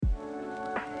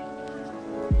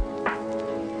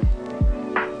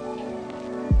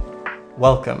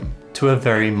Welcome to a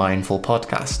very mindful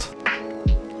podcast.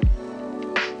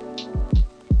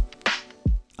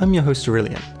 I'm your host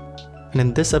Aurelian, and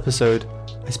in this episode,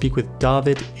 I speak with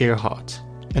David Ehrhardt,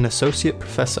 an associate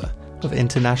professor of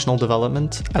international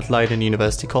development at Leiden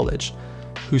University College,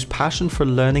 whose passion for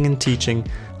learning and teaching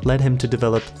led him to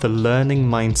develop the Learning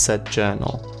Mindset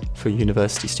Journal for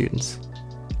university students.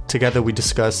 Together we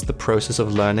discuss the process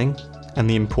of learning and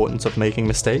the importance of making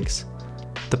mistakes,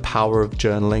 the power of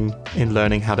journaling in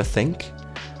learning how to think.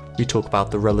 We talk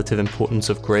about the relative importance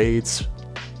of grades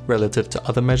relative to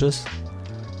other measures,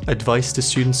 advice to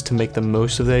students to make the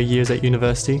most of their years at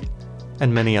university,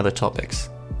 and many other topics.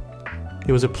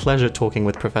 It was a pleasure talking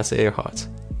with Professor Ehrhardt,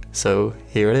 so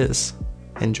here it is.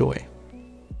 Enjoy.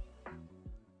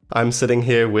 I'm sitting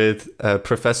here with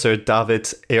Professor David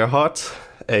Ehrhardt,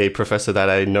 a professor that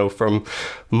I know from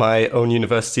my own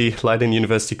university, Leiden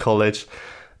University College.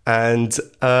 And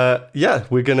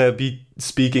we're going to be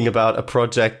speaking about a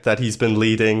project that he's been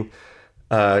leading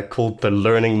called the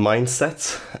Learning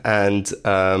Mindset and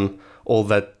all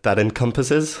that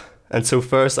encompasses. And so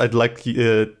first, I'd like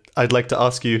to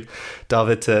ask you,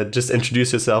 David, to just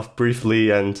introduce yourself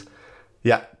briefly and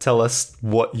tell us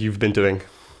what you've been doing.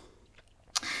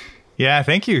 Yeah,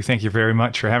 thank you. Thank you very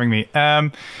much for having me.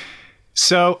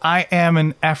 So I am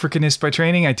an Africanist by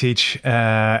training. I teach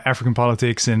African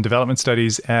politics and development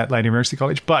studies at Leiden University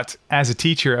College. But as a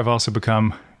teacher, I've also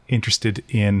become interested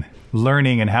in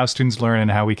learning and how students learn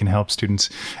and how we can help students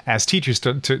as teachers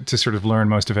to sort of learn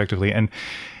most effectively. And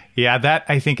yeah, that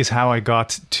I think is how I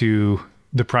got to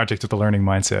the project of the Learning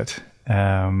Mindset.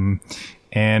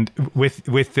 And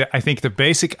with I think the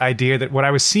basic idea that what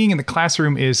I was seeing in the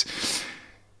classroom is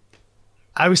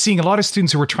I was seeing a lot of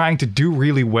students who were trying to do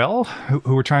really well,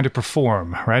 who were trying to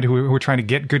perform, right? Who were trying to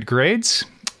get good grades.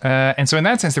 And so in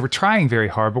that sense, they were trying very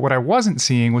hard. But what I wasn't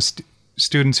seeing was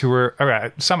students who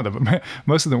were, some of them,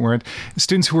 most of them weren't,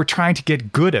 students who were trying to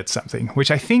get good at something,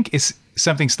 which I think is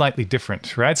something slightly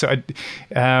different, right? So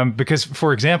because,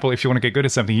 for example, if you want to get good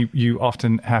at something, you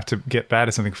often have to get bad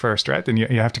at something first, right? And you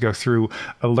have to go through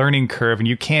a learning curve and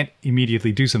you can't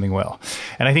immediately do something well.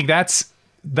 And I think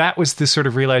that was the sort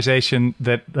of realization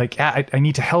that I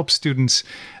need to help students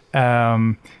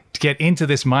to get into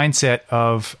this mindset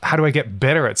of how do I get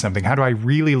better at something? How do I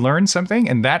really learn something?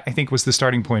 And that, I think, was the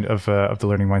starting point of the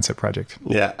Learning Mindset Project.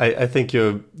 Yeah, I think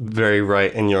you're very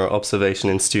right in your observation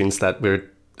in students that we're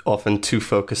often too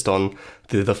focused on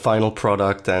the final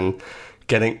product and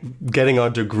getting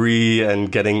our degree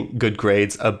and getting good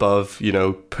grades above,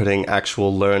 putting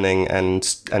actual learning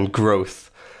and growth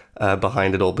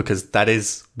behind it all, because that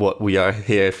is what we are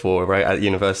here for, right? At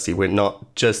university, we're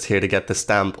not just here to get the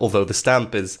stamp, although the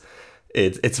stamp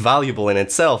it's valuable in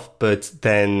itself, but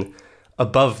then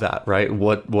above that, right?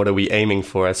 What are we aiming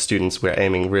for as students? We're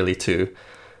aiming really to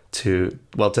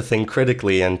think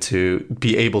critically and to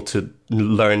be able to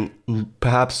learn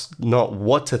perhaps not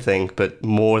what to think, but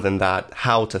more than that,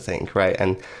 how to think, right?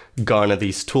 And garner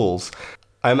these tools.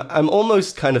 I'm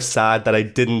almost kind of sad that I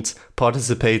didn't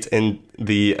participate in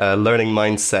the Learning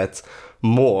Mindset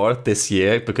more this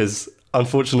year, because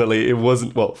unfortunately it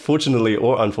wasn't, fortunately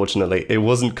or unfortunately, it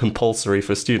wasn't compulsory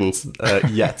for students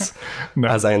yet, No.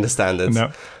 as I understand it.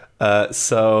 No.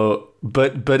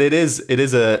 But it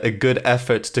is a good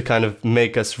effort to kind of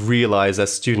make us realize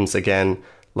as students again,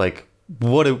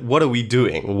 what are we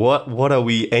doing? What are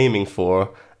we aiming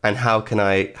for? And how can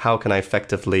I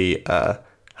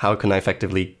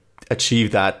effectively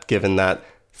achieve that, given that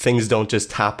things don't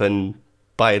just happen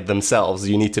by themselves?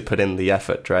 You need to put in the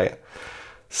effort, right?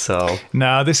 So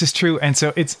no, this is true. And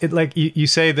so it's like you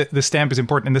say that the stamp is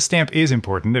important, and the stamp is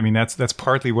important. I mean, that's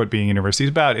partly what being a university is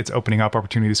about. It's opening up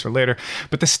opportunities for later.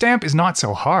 But the stamp is not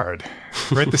so hard,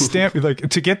 right? The stamp,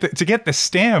 to get the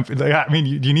stamp,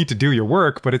 you need to do your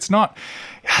work, but it's not.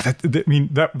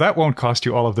 That won't cost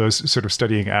you all of those sort of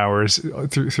studying hours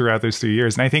throughout those 3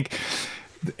 years. And I think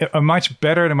a much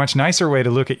better and a much nicer way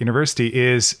to look at university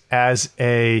is as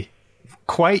a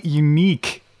quite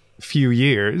unique few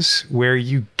years where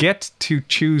you get to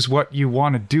choose what you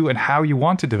want to do and how you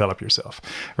want to develop yourself,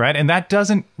 right? And that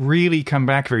doesn't really come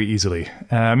back very easily.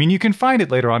 You can find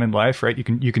it later on in life, right?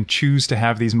 You can choose to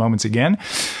have these moments again.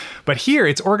 But here,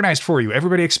 it's organized for you.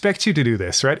 Everybody expects you to do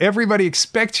this, right? Everybody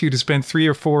expects you to spend 3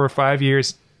 or 4 or 5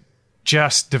 years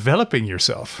just developing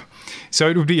yourself. So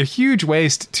it would be a huge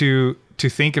waste to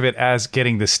think of it as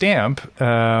getting the stamp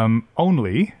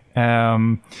only.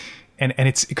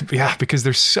 because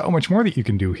there's so much more that you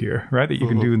can do here, right? That you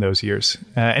can do in those years.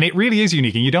 And it really is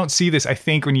unique. And you don't see this, I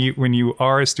think, when you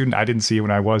are a student. I didn't see it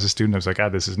when I was a student. I was like,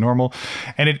 this is normal.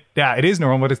 And it is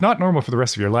normal, but it's not normal for the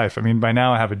rest of your life. I mean, by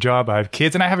now I have a job, I have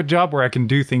kids, and I have a job where I can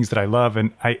do things that I love,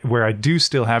 and where I do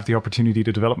still have the opportunity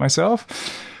to develop myself.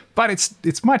 But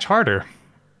it's much harder.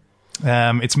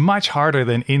 It's much harder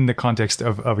than in the context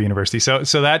of a university. So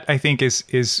that, I think,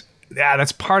 is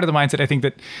that's part of the mindset I think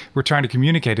that we're trying to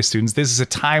communicate to students. This is a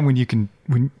time when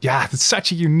it's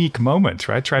such a unique moment,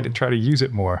 right? Try to use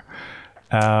it more.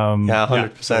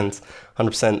 100%.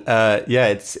 100%.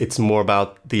 It's more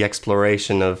about the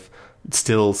exploration of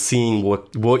still seeing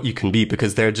what you can be,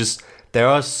 because there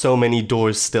are so many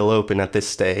doors still open at this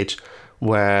stage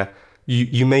where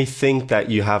you may think that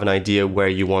you have an idea where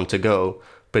you want to go,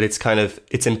 but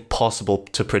it's impossible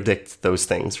to predict those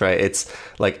things, right? It's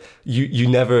like you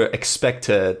never expect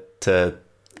to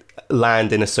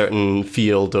land in a certain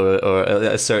field or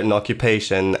a certain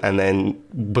occupation, and then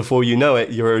before you know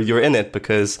it, you're in it,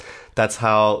 because that's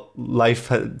how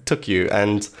life took you.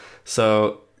 And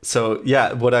so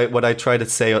what I try to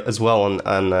say as well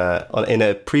on in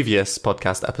a previous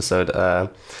podcast episode,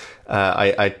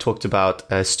 I talked about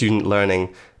student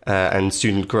learning and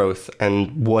student growth,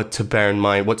 and what to bear in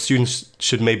mind, what students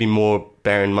should maybe more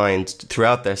bear in mind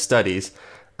throughout their studies.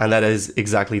 And that is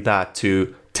exactly that,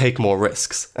 to take more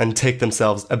risks and take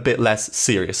themselves a bit less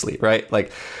seriously, right?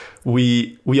 Like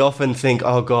we often think,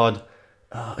 oh God,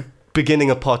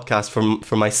 beginning a podcast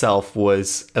for myself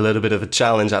was a little bit of a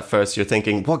challenge at first. You're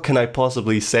thinking, what can I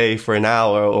possibly say for an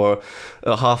hour or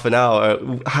a half an hour?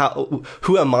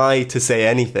 Who am I to say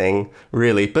anything,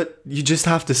 really? But you just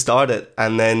have to start it,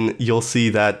 and then you'll see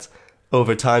that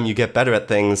over time you get better at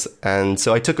things. And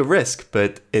so I took a risk,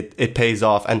 but it pays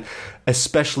off. And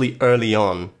especially early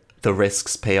on, the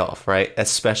risks pay off, right?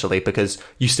 Especially because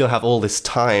you still have all this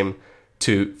time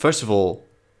to, first of all,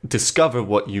 discover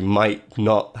what you might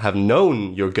not have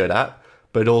known you're good at,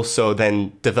 but also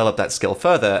then develop that skill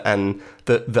further. And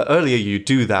the earlier you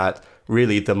do that,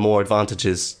 really, the more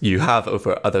advantages you have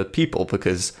over other people,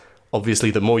 because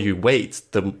obviously the more you wait,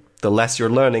 the less you're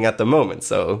learning at the moment.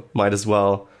 So might as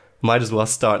well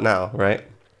start now, right?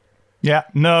 Yeah,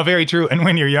 no, very true. And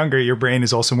when you're younger, your brain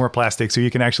is also more plastic, so you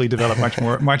can actually develop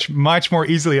much more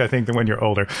easily, I think, than when you're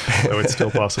older. So it's still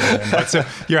possible. But so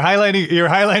you're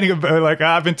highlighting about, like,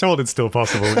 I've been told it's still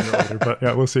possible when you're older, but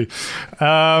yeah, we'll see.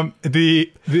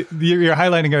 You're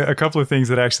highlighting a couple of things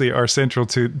that actually are central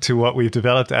to what we've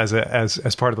developed as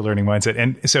part of the learning mindset.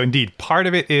 And so, indeed, part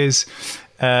of it is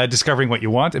discovering what you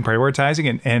want and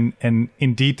prioritizing, and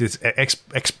indeed this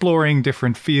exploring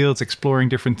different fields, exploring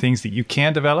different things that you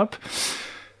can develop.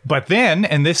 But then,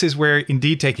 and this is where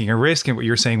indeed taking a risk, and what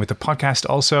you're saying with the podcast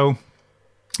also,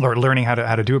 or learning how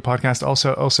to do a podcast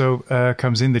also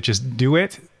comes in, that just do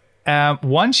it.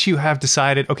 Once you have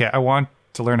decided, okay, I want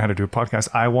to learn how to do a podcast,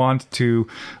 I want to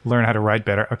learn how to write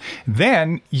better,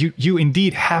 then you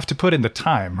indeed have to put in the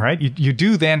time, right? You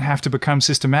do then have to become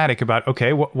systematic about,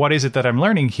 okay, what is it that I'm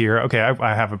learning here? Okay,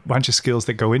 I have a bunch of skills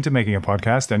that go into making a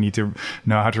podcast. I need to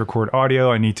know how to record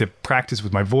audio. I need to practice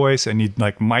with my voice. I need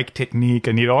like mic technique.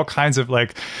 I need all kinds of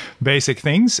like basic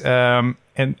things, and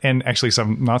actually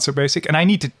some not so basic. And I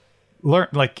need to learn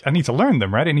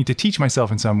them, right? I need to teach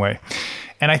myself in some way.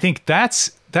 And I think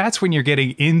that's when you're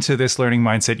getting into this learning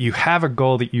mindset. You have a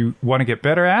goal that you want to get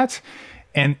better at,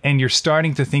 and you're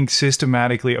starting to think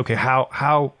systematically, okay,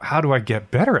 how do I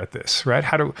get better at this, right?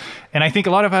 And I think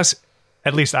a lot of us,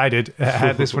 at least I did,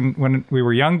 had this when we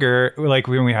were younger, like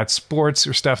when we had sports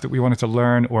or stuff that we wanted to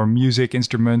learn, or music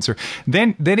instruments, or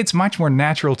then it's much more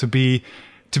natural to be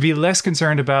less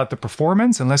concerned about the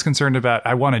performance and less concerned about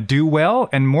I want to do well,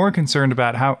 and more concerned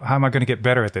about how am I going to get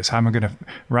better at this? How am I going to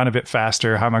run a bit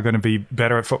faster? How am I going to be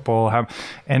better at football?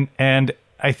 And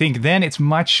I think then it's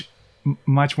much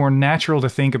more natural to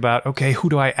think about, okay, who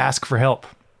do I ask for help?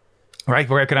 Right?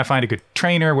 Where can I find a good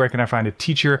trainer? Where can I find a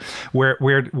teacher? Where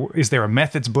is there a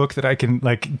methods book that I can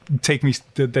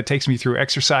that takes me through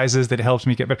exercises that helps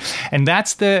me get better? And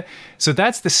that's the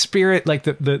spirit, like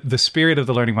the spirit of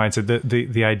the learning mindset,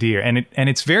 the idea. And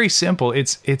it's very simple.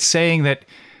 It's saying that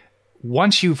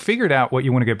once you've figured out what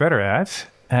you want to get better at,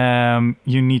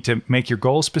 you need to make your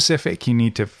goal specific. You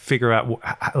need to figure out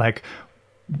like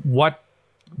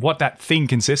what that thing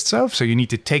consists of. So you need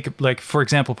to take, like, for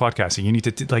example, podcasting. You need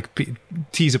to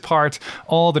tease apart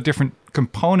all the different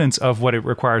components of what it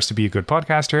requires to be a good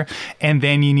podcaster. And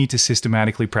then you need to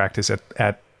systematically practice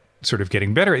at sort of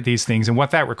getting better at these things. And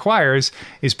what that requires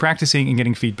is practicing and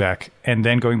getting feedback, and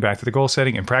then going back to the goal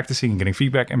setting and practicing and getting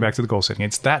feedback and back to the goal setting.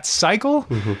 It's that cycle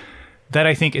that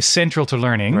I think is central to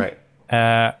learning. Right.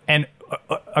 And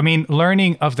I mean,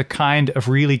 learning of the kind of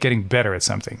really getting better at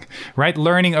something, right?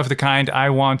 Learning of the kind, I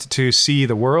want to see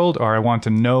the world, or I want to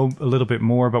know a little bit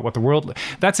more about what the world,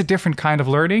 that's a different kind of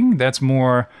learning. That's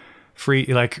more free,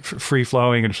 like free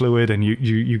flowing and fluid, and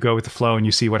you go with the flow and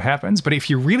you see what happens. But if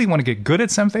you really want to get good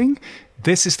at something,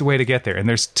 this is the way to get there. And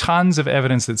there's tons of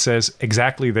evidence that says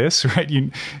exactly this, right?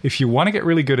 If you want to get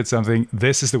really good at something,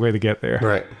 this is the way to get there.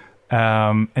 Right.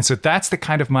 And so that's the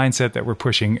kind of mindset that we're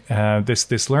pushing,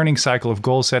 this learning cycle of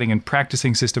goal setting and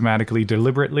practicing systematically,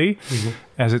 deliberately,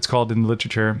 as it's called in the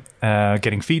literature,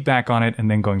 getting feedback on it,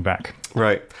 and then going back.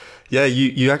 Right. Yeah,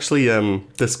 you actually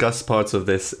discuss parts of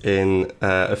this in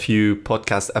a few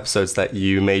podcast episodes that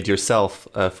you made yourself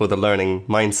for the learning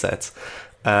mindset.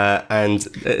 And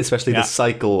especially the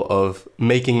cycle of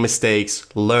making mistakes,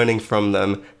 learning from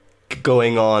them,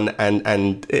 going on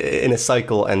and in a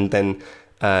cycle, and then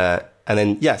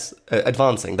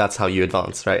advancing. That's how you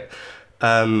advance, right?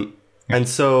 And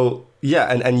so,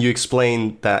 and you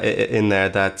explain that in there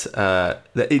that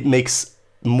it makes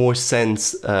more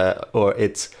sense, or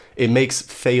it makes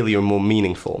failure more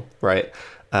meaningful, right?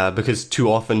 Because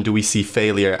too often do we see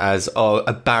failure as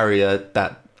a barrier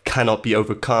that cannot be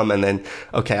overcome, and then,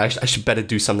 okay, I should better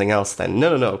do something else then.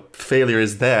 No. Failure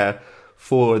is there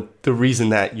for the reason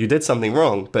that you did something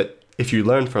wrong, but if you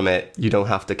learn from it, you don't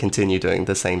have to continue doing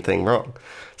the same thing wrong.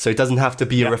 So it doesn't have to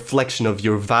be a reflection of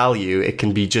your value. It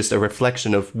can be just a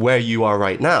reflection of where you are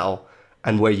right now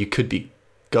and where you could be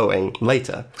going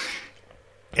later.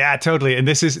 Yeah, totally. And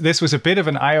this was a bit of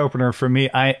an eye-opener for me.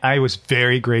 I was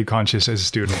very grade conscious as a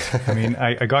student. I mean,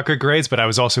 I got good grades, but I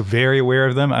was also very aware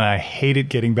of them, and I hated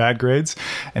getting bad grades.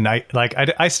 And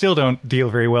I still don't deal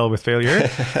very well with failure.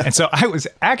 And so I was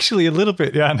actually a little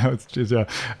bit, I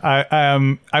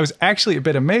was actually a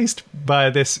bit amazed by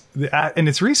this, and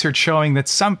it's research showing that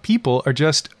some people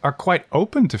are quite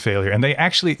open to failure, and they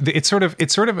actually, it's sort of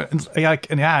like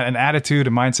an attitude, a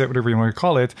mindset, whatever you want to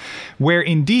call it, where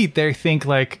indeed they think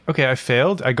like, okay, I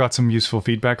failed. I got some useful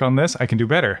feedback on this. I can do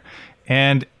better.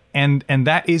 And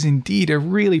that is indeed a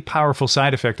really powerful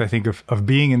side effect, I think, of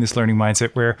being in this learning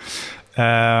mindset where,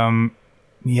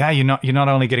 you're not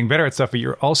only getting better at stuff, but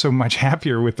you're also much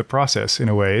happier with the process in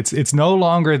a way. It's no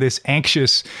longer this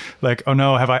anxious, like, oh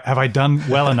no, have I done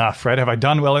well enough, right? Have I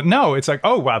done well? No, it's like,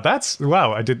 oh wow,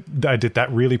 I did that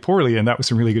really poorly, and that was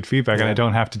some really good feedback, and I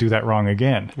don't have to do that wrong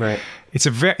again. Right. It's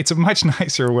a much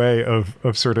nicer way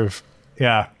of sort of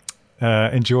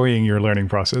enjoying your learning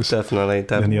process. Definitely.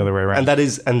 Than the other way around.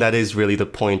 And that is really the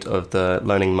point of the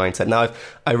learning mindset. Now,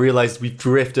 I realized we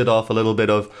drifted off a little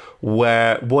bit of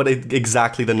what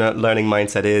exactly the learning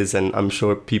mindset is, and I'm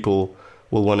sure people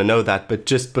will want to know that. But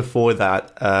just before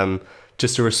that,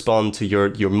 just to respond to your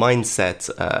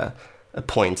mindset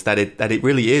point, that it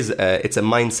really is it's a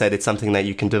mindset. It's something that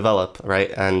you can develop, right?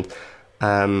 And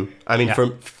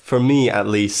for me at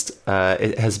least,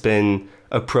 it has been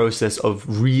a process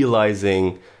of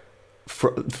realizing,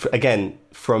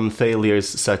 from failures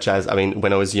such as,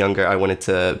 when I was younger, I wanted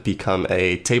to become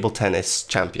a table tennis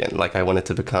champion. Like, I wanted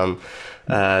to become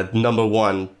number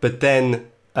one. But then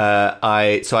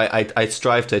I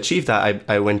strive to achieve that.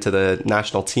 I went to the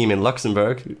national team in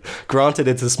Luxembourg. Granted,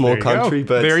 it's a small country,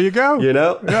 but there you go.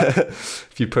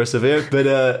 If you persevere. But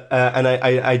and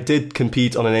I did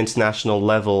compete on an international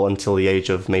level until the age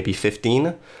of maybe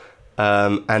 15.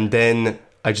 And then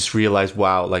I just realized,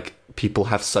 wow, like, people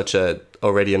have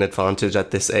already an advantage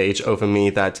at this age over me,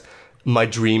 that my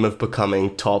dream of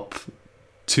becoming top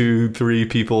 2-3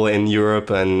 people in Europe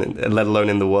and let alone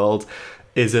in the world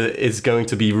is going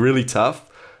to be really tough.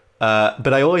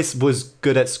 But I always was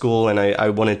good at school, and I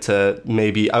wanted to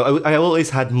I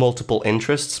always had multiple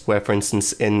interests where, for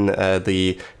instance, in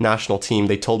the national team,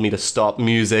 they told me to stop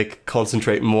music,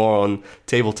 concentrate more on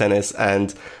table tennis.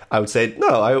 And I would say,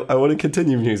 no, I want to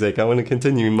continue music. I want to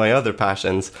continue my other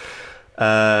passions.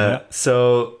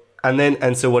 So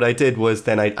what I did was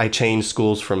then I changed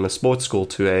schools from a sports school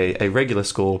to a regular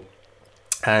school.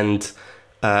 And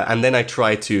then I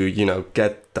tried to,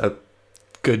 get a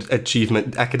good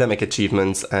academic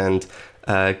achievements, and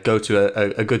go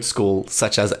to a good school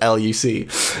such as LUC,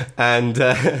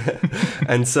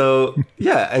 and so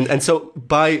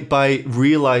by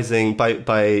realizing,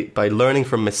 by learning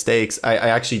from mistakes, I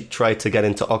actually tried to get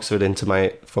into Oxford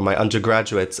for my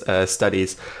undergraduate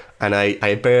studies, and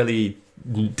I barely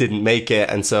didn't make it.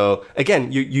 And so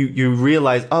again, you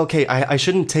realize, okay, I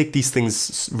shouldn't take these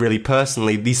things really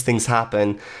personally. These things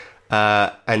happen.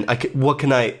 And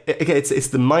it's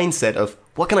the mindset of,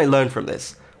 what can I learn from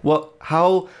this?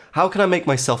 How can I make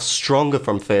myself stronger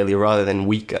from failure rather than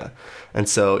weaker? And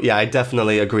so, I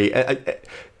definitely agree.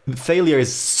 Failure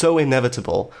is so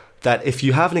inevitable that if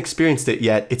you haven't experienced it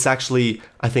yet, it's actually,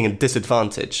 I think, a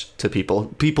disadvantage to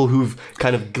people who've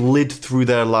kind of glid through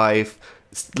their life.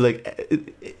 Like,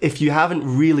 if you haven't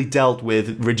really dealt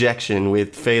with rejection,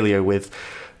 with failure, with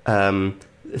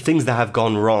things that have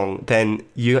gone wrong, then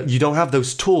you don't have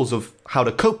those tools of how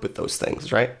to cope with those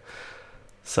things, right?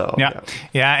 So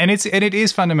yeah, and it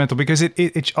is fundamental, because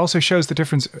it also shows the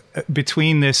difference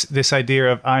between this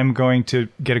idea of I'm going to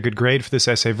get a good grade for this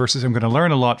essay versus I'm going to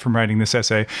learn a lot from writing this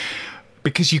essay.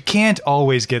 Because you can't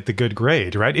always get the good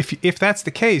grade, right? If that's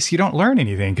the case, you don't learn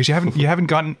anything, because you haven't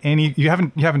gotten any, you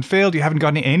haven't failed, you haven't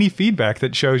gotten any feedback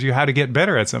that shows you how to get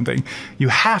better at something. You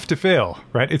have to fail,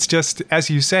 right? It's just, as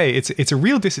you say, it's a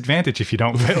real disadvantage if you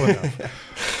don't fail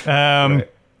enough. Right.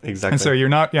 Exactly. And so you're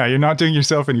not doing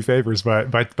yourself any favors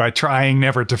by trying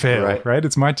never to fail, right?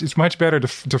 It's much better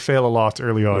to fail a lot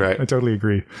early on. Right. I totally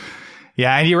agree.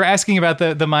 Yeah, and you were asking about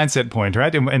the mindset point,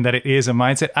 right? And that it is a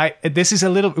mindset. This is a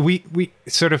little, we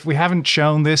haven't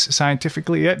shown this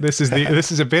scientifically yet. This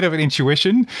is a bit of an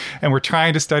intuition, and we're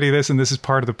trying to study this, and this is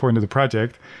part of the point of the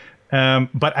project.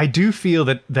 But I do feel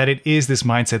that it is this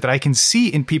mindset that I can see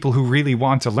in people who really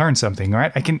want to learn something,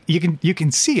 right? You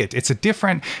can see it. It's a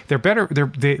different, they're better,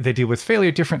 they deal with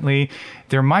failure differently.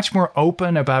 They're much more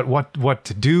open about what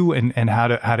to do and how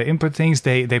to input things.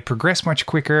 They progress much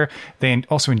quicker. They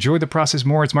also enjoy the process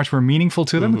more. It's much more meaningful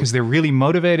to them because they're really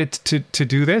motivated to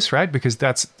do this, right? Because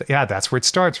that's where it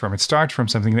starts from. It starts from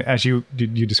something that, as you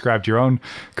described your own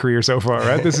career so far,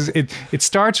 right? It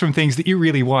starts from things that you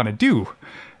really want to do.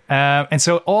 And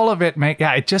so all of it,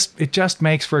 it just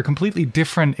makes for a completely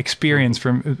different experience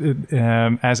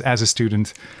from as a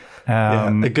student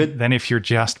than if you're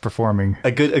just performing.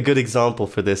 A good example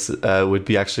for this would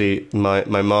be actually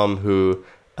my mom, who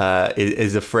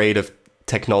is afraid of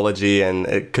technology, and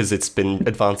because it's been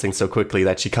advancing so quickly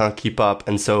that she can't keep up.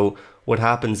 And so what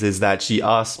happens is that she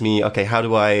asks me, okay, how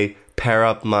do I pair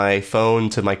up my phone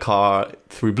to my car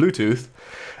through Bluetooth?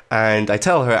 And I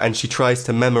tell her, and she tries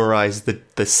to memorize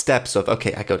the steps of,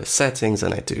 okay, I go to settings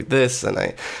and I do this and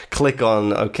I click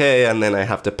on okay, and then I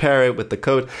have to pair it with the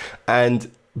code.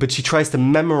 But she tries to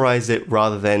memorize it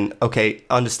rather than, okay,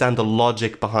 understand the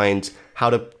logic behind how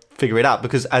to figure it out.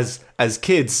 Because as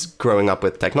kids growing up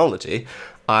with technology,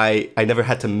 I never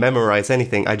had to memorize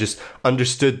anything. I just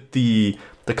understood the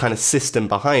kind of system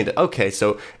behind it. Okay,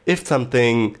 so if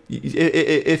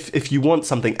you want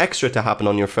something extra to happen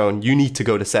on your phone, you need to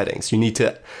go to settings. You need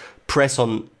to press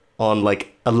on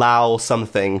like allow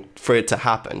something for it to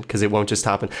happen, because it won't just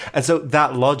happen. And so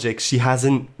that logic, she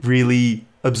hasn't really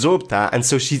absorbed that, and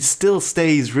so she still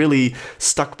stays really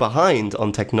stuck behind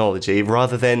on technology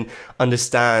rather than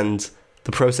understand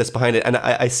the process behind it. And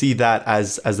I see that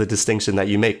as the distinction that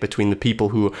you make between the people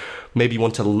who maybe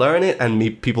want to learn it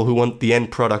and people who want the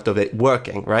end product of it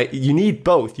working, right? You need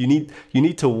both. You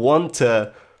need to want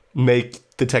to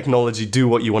make the technology do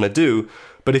what you want to do.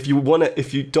 But if you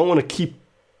don't want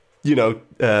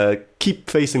to keep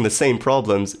facing the same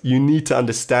problems, you need to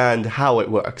understand how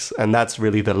it works. And that's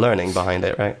really the learning behind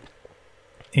it, right?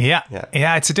 Yeah,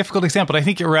 it's a difficult example. I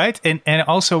think you're right. And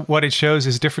also what it shows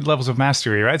is different levels of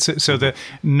mastery, right? So the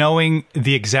knowing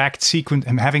the exact sequence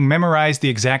and having memorized the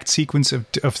exact sequence of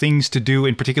things to do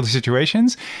in particular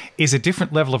situations is a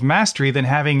different level of mastery than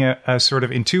having a sort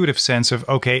of intuitive sense of,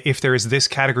 okay, if there is this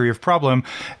category of problem,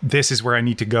 this is where I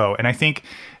need to go. And I think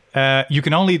you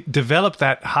can only develop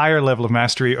that higher level of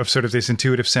mastery of sort of this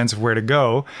intuitive sense of where to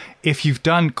go if you've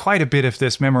done quite a bit of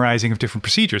this memorizing of different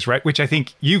procedures, right? Which I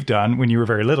think you've done when you were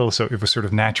very little, so it was sort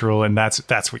of natural, and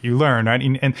that's what you learn,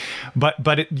 right?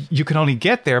 But you can only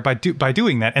get there by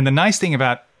doing that. And the nice thing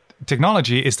about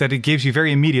technology is that it gives you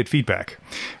very immediate feedback,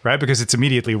 right? Because it's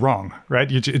immediately wrong,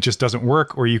 right? It just doesn't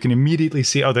work, or you can immediately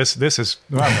see, oh, this is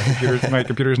my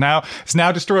computer is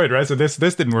now destroyed, right? So this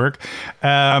didn't work,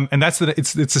 and it's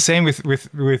the same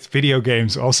with video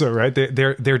games also, right?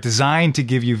 They're designed to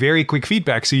give you very quick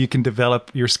feedback so you can develop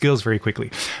your skills very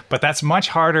quickly, but that's much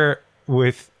harder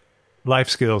with life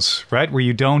skills, right? Where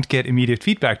you don't get immediate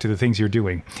feedback to the things you're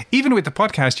doing. Even with the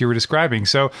podcast you were describing.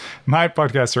 So my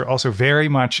podcasts are also very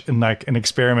much in like an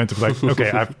experiment of like, okay,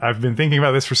 I've been thinking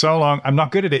about this for so long. I'm not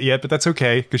good at it yet, but that's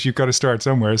okay because you've got to start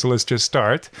somewhere. So let's just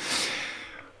start.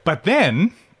 But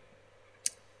then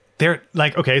they're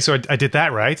like, okay, so I did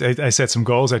that, right? I set some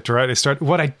goals. I started.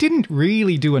 What I didn't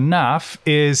really do enough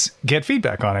is get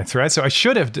feedback on it, right? So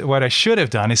what I should have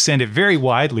done is send it very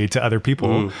widely to other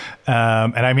people.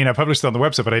 And I mean, I published it on the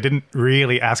website, but I didn't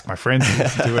really ask my friends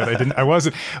to do it. I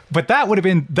wasn't. But that would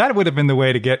have been the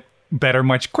way to get better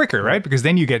much quicker, right? Because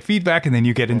then you get feedback, and then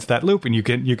you get into that loop, and you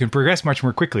can progress much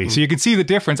more quickly. So you can see the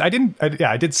difference. I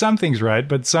did some things right,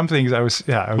 but some things I was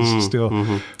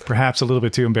still perhaps a little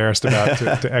bit too embarrassed about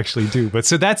to actually do. But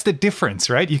so that's the difference,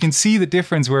 right? You can see the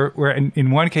difference where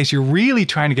in one case you're really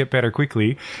trying to get better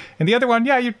quickly, and the other one,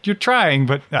 you're trying,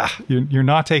 but you're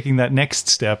not taking that next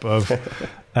step of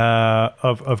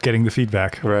getting the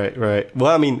feedback. Right.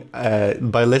 Well, I mean,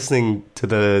 by listening to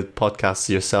the podcast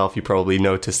yourself, you probably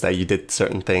noticed that you did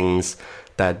certain things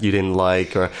that you didn't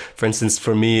like. Or, for instance,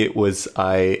 for me, it was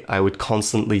I would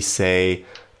constantly say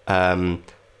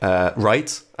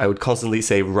right. I would constantly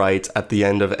say right at the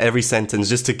end of every sentence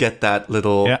just to get that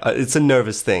little... it's a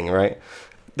nervous thing, right?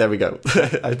 There we go.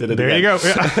 I did it there again. You go.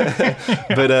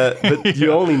 Yeah. But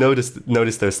you only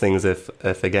notice those things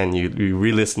if again you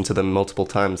re-listen to them multiple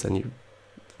times and you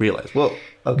realize, whoa,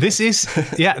 okay. This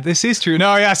is true.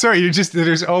 No, yeah, sorry,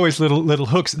 there's always little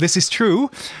hooks. This is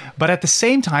true, but at the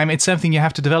same time, it's something you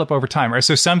have to develop over time. Right?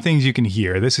 So some things you can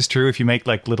hear. This is true if you make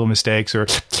like little mistakes or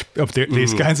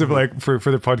these kinds of like for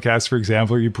the podcast, for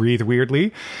example, you breathe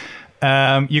weirdly.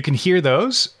 You can hear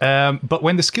those, but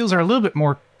when the skills are a little bit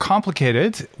more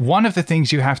complicated, one of the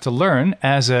things you have to learn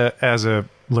as a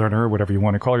learner, or whatever you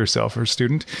want to call yourself, or a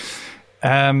student,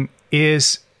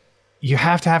 is you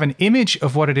have to have an image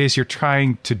of what it is you're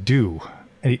trying to do.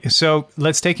 So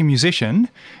let's take a musician.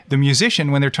 The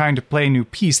musician, when they're trying to play a new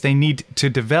piece, they need to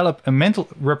develop a mental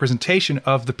representation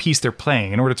of the piece they're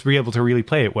playing in order to be able to really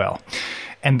play it well.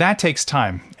 And that takes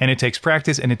time, and it takes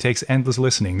practice, and it takes endless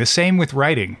listening. The same with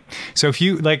writing. So if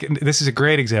you, like, this is a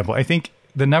great example. I think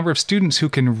the number of students who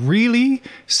can really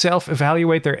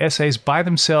self-evaluate their essays by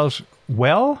themselves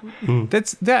well,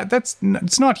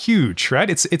 it's not huge, right?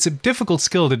 It's a difficult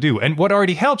skill to do. And what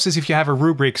already helps is if you have a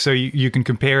rubric so you can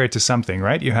compare it to something,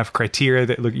 right? You have criteria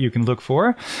that you can look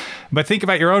for. But think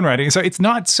about your own writing. So it's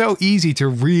not so easy to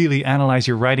really analyze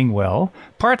your writing well,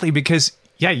 partly because,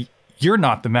 you're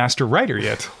not the master writer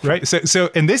yet, right?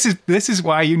 So, and this is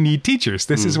why you need teachers.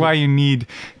 This is why you need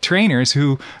trainers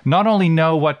who not only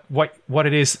know what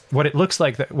it is, what it looks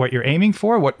like, what you're aiming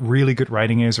for, what really good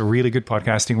writing is, or really good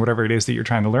podcasting, whatever it is that you're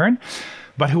trying to learn,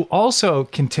 but who also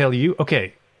can tell you,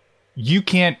 okay, you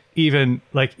can't even,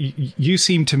 like, you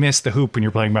seem to miss the hoop when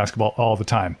you're playing basketball all the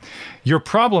time. Your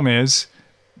problem is,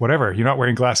 whatever, you're not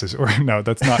wearing glasses, or no,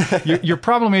 that's not. Your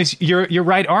problem is your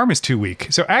right arm is too weak.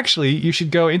 So actually, you should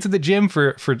go into the gym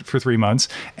for 3 months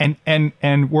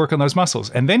and work on those muscles,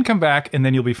 and then come back, and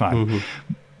then you'll be fine.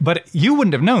 Mm-hmm. But you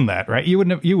wouldn't have known that, right? You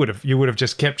would have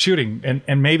just kept shooting,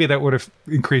 and maybe that would have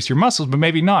increased your muscles, but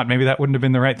maybe not. Maybe that wouldn't have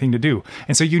been the right thing to do.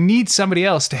 And so you need somebody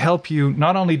else to help you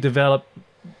not only develop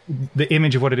the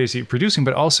image of what it is you're producing,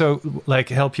 but also like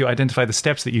help you identify the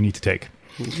steps that you need to take.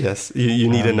 Yes, you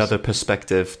need another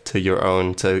perspective to your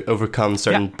own to overcome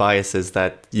certain biases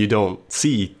that you don't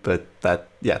see, but that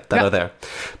are there.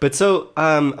 But so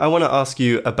I want to ask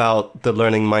you about the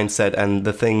learning mindset and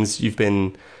the things you've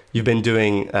been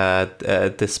doing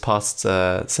this past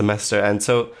semester. And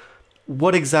so,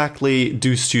 what exactly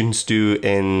do students do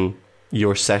in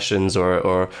your sessions,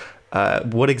 or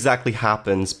what exactly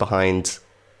happens behind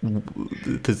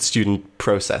the student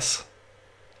process?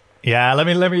 Yeah, let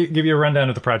me give you a rundown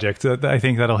of the project. I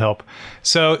think that'll help.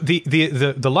 So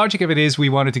the logic of it is we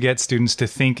wanted to get students to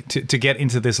think to get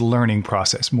into this learning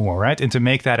process more, right? And to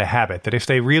make that a habit, that if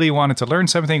they really wanted to learn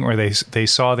something, or they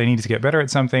saw they needed to get better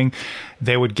at something,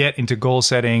 they would get into goal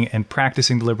setting and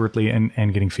practicing deliberately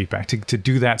and getting feedback to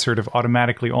do that sort of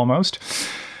automatically almost.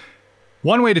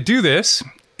 One way to do this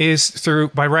is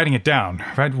by writing it down,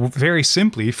 right? Very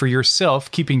simply for yourself,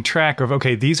 keeping track of,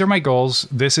 okay, these are my goals.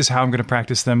 This is how I'm going to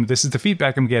practice them. This is the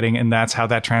feedback I'm getting. And that's how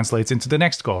that translates into the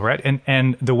next goal, right?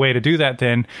 And the way to do that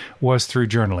then was through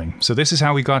journaling. So this is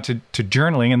how we got to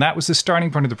journaling. And that was the starting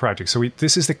point of the project. So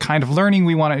this is the kind of learning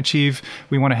we want to achieve.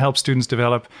 We want to help students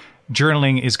develop.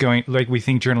 Journaling is we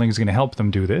think journaling is going to help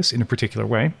them do this in a particular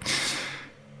way.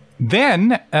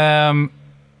 Then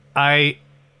I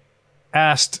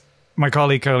asked my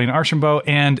colleague Caroline Archambault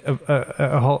and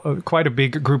quite a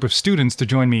big group of students to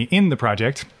join me in the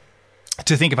project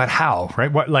to think about how,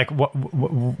 right? What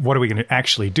are we going to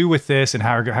actually do with this, and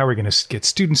how are we going to get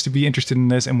students to be interested in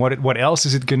this, and what else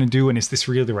is it going to do, and is this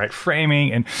really the right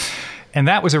framing? And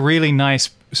that was a really nice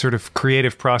sort of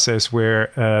creative process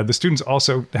where the students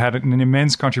also had an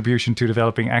immense contribution to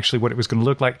developing actually what it was going to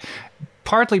look like,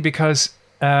 partly because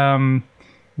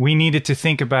we needed to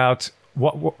think about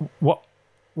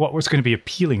what was going to be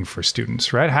appealing for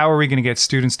students, right? How are we going to get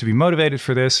students to be motivated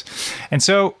for this? And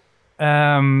so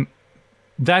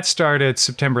that started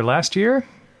September last year.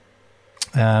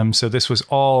 So this was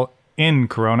all in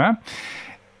Corona.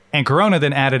 And Corona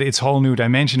then added its whole new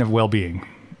dimension of well-being.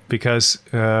 Because,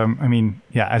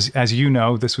 as you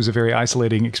know, this was a very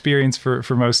isolating experience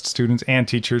for most students and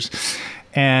teachers.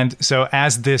 And so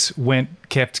as this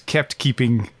kept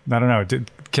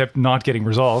not getting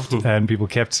resolved, and people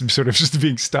kept sort of just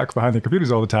being stuck behind their computers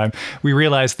all the time, we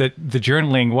realized that the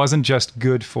journaling wasn't just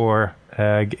good for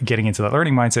getting into that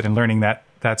learning mindset and learning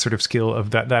that sort of skill of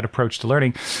that approach to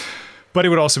learning, but it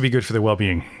would also be good for their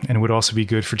well-being, and it would also be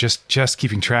good for just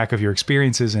keeping track of your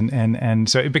experiences. And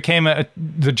so it became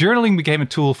the journaling became a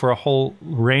tool for a whole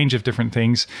range of different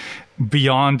things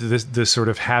beyond this sort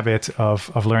of habit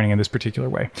of learning in this particular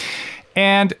way.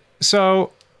 And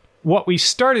so what we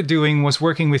started doing was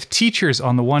working with teachers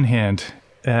on the one hand,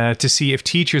 to see if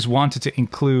teachers wanted to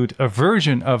include a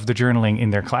version of the journaling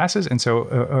in their classes. And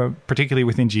so particularly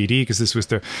within GED, because this was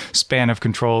the span of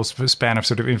controls, span of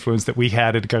sort of influence that we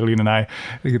had at Caroline and I.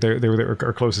 They were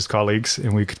our closest colleagues,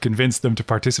 and we could convince them to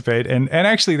participate. And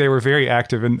actually, they were very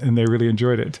active, and they really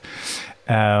enjoyed it.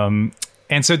 And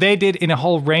so they did in a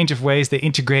whole range of ways. They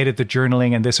integrated the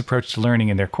journaling and this approach to learning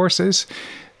in their courses.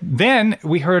 Then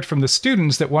we heard from the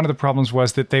students that one of the problems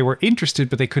was that they were interested,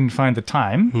 but they couldn't find the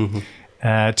time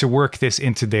to work this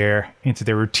into their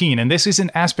routine. And this is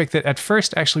an aspect that at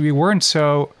first actually we weren't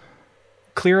so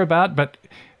clear about, but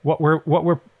what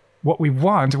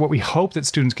we hope that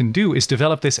students can do is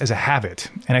develop this as a habit.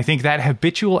 And I think that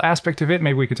habitual aspect of it,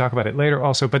 maybe we could talk about it later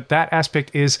also, but that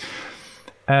aspect is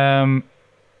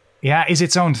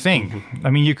its own thing. I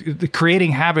mean,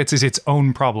 creating habits is its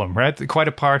own problem, right? Quite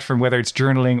apart from whether it's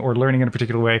journaling or learning in a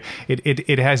particular way,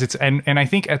 it has its, and I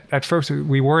think at first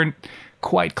we weren't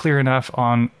quite clear enough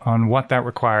on what that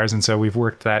requires, and so we've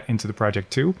worked that into the project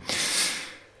too.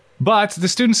 But the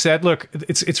students said, look,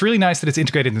 it's really nice that it's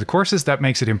integrated into the courses. That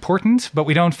makes it important, but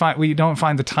we don't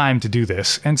find the time to do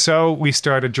this. And so we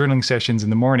started journaling sessions in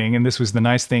the morning, and this was the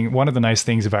nice thing, one of the nice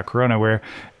things about Corona, where,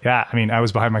 I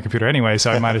was behind my computer anyway,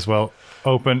 so I might as well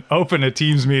open a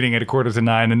Teams meeting at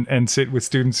 8:45 and sit with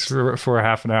students for a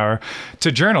half an hour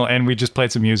to journal. And we just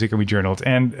played some music and we journaled.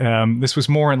 And this was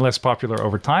more and less popular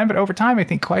over time, but over time, I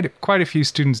think quite a few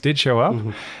students did show up.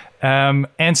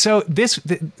 And so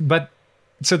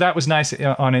So that was nice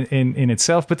in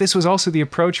itself, but this was also the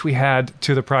approach we had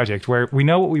to the project, where we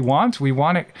know what we want. We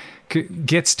want to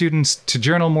get students to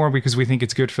journal more because we think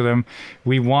it's good for them.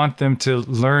 We want them to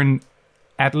learn,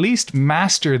 at least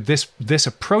master this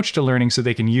approach to learning so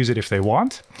they can use it if they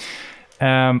want.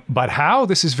 But how?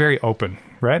 This is very open,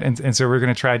 right? And so we're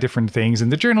going to try different things.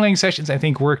 And the journaling sessions, I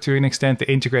think, work to an extent.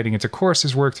 The integrating into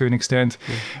courses work to an extent.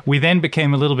 We then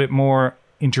became a little bit more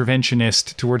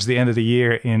interventionist towards the end of the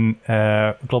year in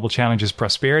Global Challenges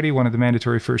Prosperity, one of the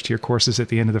mandatory first-year courses at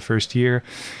the end of the first year,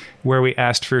 where we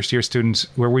asked first-year students,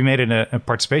 where we made it a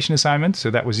participation assignment. So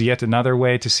that was yet another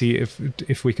way to see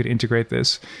if we could integrate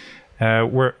this.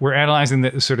 We're analyzing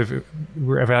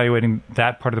we're evaluating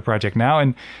that part of the project now.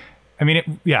 And I mean,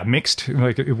 mixed,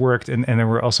 like it worked, and there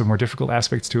were also more difficult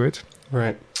aspects to it.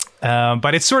 Right.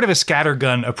 But it's sort of a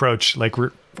scattergun approach. Like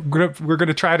we're going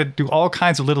to try to do all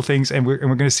kinds of little things, and we're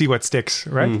going to see what sticks,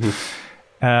 right?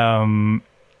 And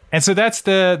so that's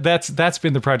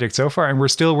been the project so far, and we're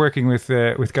still working with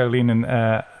Caroline and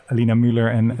Alina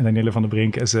Müller and Danielle van der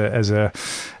Brink as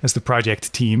the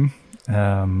project team.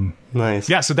 Nice.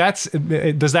 Yeah. So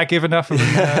does that give enough of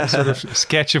a sort of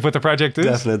sketch of what the project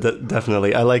is?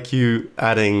 Definitely. I like you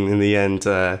adding in the end,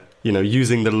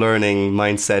 using the learning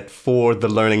mindset for the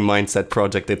learning mindset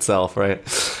project itself, right?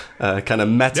 Kind of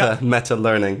meta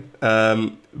learning. So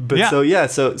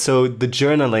the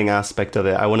journaling aspect of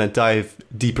it, I want to dive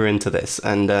deeper into this.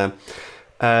 And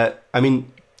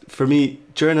for me,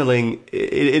 journaling,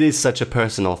 it is such a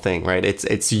personal thing, right?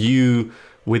 It's you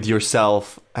with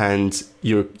yourself, and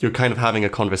you're kind of having a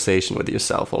conversation with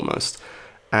yourself almost.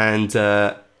 And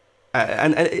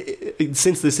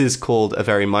since this is called a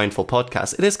very mindful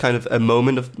podcast, it is kind of a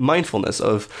moment of mindfulness,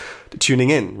 of tuning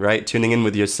in, right? Tuning in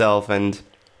with yourself and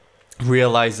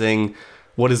realizing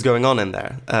what is going on in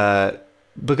there.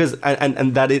 Because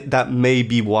that may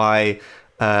be why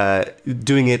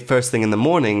doing it first thing in the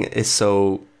morning is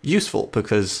so useful,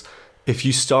 because if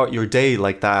you start your day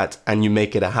like that and you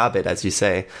make it a habit, as you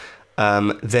say,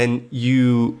 then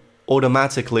you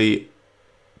automatically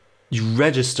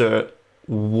register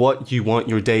what you want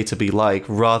your day to be like,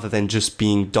 rather than just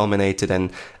being dominated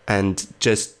and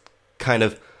just kind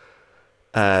of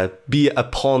be a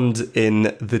pawn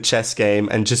in the chess game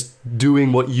and just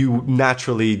doing what you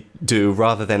naturally do,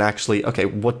 rather than actually, okay,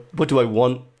 what do I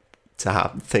want to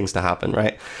have things to happen,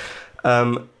 right?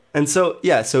 And so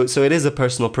it is a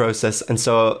personal process, and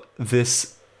so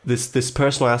this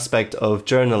personal aspect of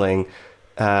journaling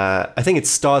I think it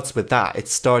starts with that. It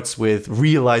starts with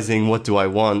realizing what do I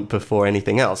want before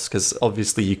anything else, because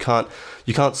obviously you can't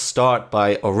start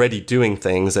by already doing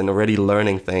things and already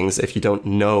learning things if you don't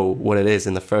know what it is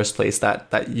in the first place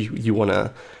that you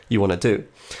wanna do.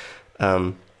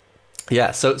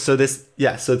 So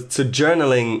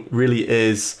journaling really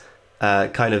is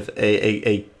kind of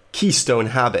a keystone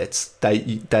habit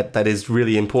that is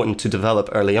really important to develop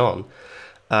early on.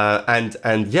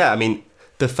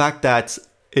 The fact that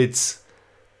it's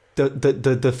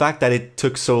the fact that it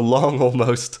took so long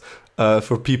almost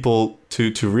for people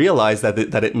to realize that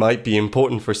it might be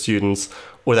important for students,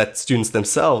 or that students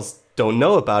themselves don't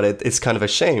know about it, is kind of a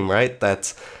shame, right?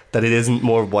 That it isn't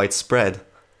more widespread,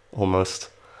 almost.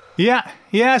 Yeah.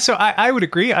 So I would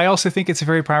agree. I also think it's a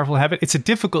very powerful habit. It's a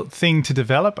difficult thing to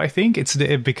develop, I think. It's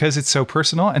because it's so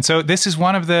personal. And so this is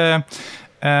one of the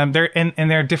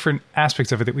there are different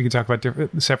aspects of it that we can talk about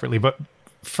separately. But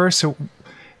first, so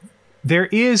there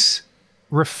is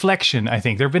reflection, I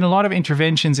think. There have been a lot of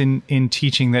interventions in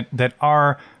teaching that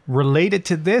are related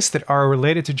to this, that are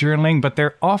related to journaling, but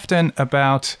they're often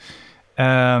about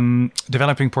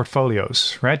developing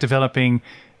portfolios, right? Developing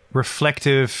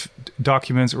reflective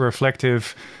documents or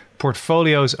reflective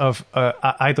portfolios of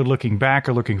either looking back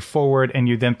or looking forward, and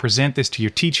you then present this to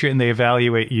your teacher and they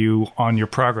evaluate you on your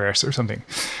progress or something,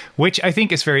 which I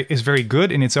think is very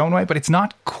good in its own way, but it's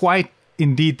not quite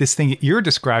indeed this thing that you're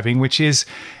describing, which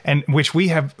from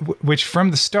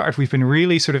the start we've been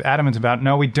really sort of adamant about.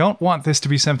 No, we don't want this to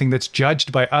be something that's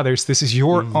judged by others. This is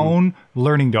your own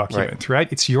learning document, right?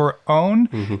 It's your own.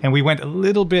 And we went a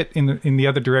little bit in the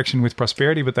other direction with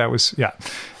prosperity, but that was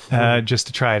just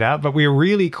to try it out. But we were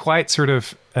really quite sort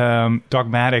of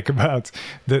dogmatic about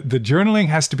the journaling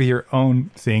has to be your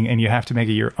own thing, and you have to make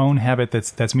it your own habit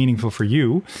that's meaningful for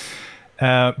you.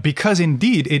 Because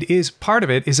indeed, part of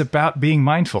it is about being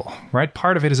mindful, right?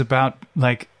 Part of it is about,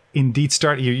 like, indeed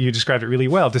you described it really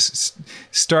well, this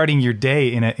starting your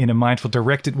day in a mindful,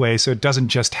 directed way, so it doesn't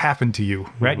just happen to you,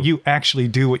 right? You actually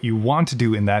do what you want to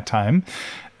do in that time,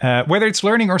 whether it's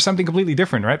learning or something completely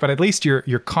different, right? But at least you're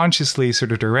consciously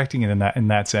sort of directing it in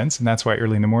that sense, and that's why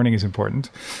early in the morning is important.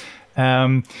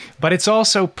 But it's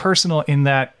also personal in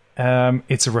that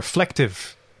it's a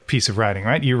reflective piece of writing,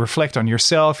 right? You reflect on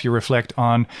yourself, you reflect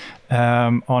on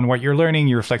what you're learning,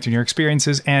 you reflect on your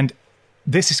experiences, and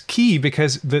this is key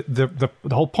because the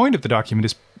whole point of the document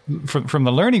is, from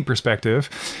the learning perspective,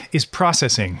 is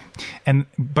processing.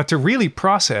 But to really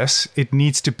process, it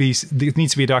needs to be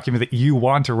a document that you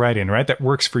want to write in, right? That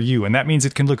works for you, and that means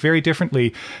it can look very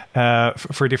differently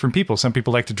for different people. Some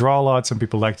people like to draw a lot. Some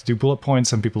people like to do bullet points.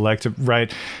 Some people like to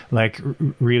write like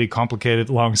really complicated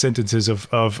long sentences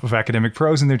of academic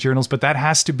prose in their journals. But that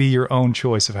has to be your own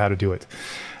choice of how to do it.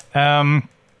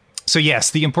 So yes,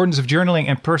 the importance of journaling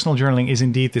and personal journaling is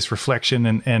indeed this reflection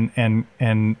and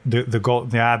the goal,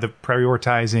 the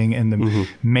prioritizing and the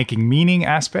making meaning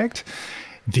aspect.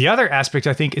 The other aspect,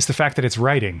 I think, is the fact that it's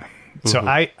writing. So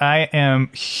I am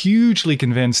hugely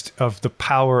convinced of the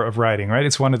power of writing, right?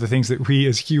 It's one of the things that we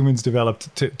as humans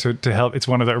developed to help. It's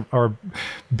one of our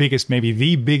biggest, maybe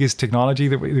the biggest technology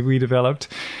that we developed.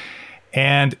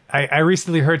 And I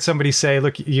recently heard somebody say,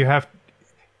 look, you have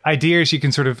ideas you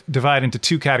can sort of divide into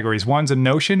two categories. One's a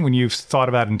notion when you've thought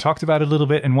about it and talked about it a little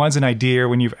bit, and one's an idea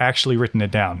when you've actually written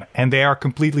it down. And they are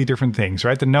completely different things,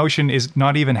 right? The notion is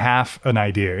not even half an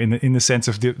idea in the sense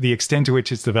of the extent to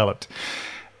which it's developed.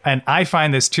 And I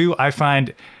find this too. I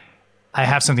find I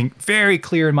have something very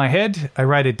clear in my head. I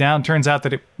write it down. Turns out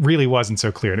that it really wasn't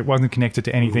so clear. It wasn't connected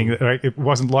to anything. Right? It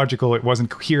wasn't logical. It wasn't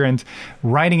coherent.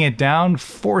 Writing it down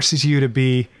forces you to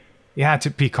be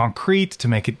concrete, to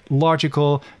make it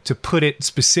logical, to put it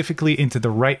specifically into the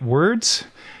right words.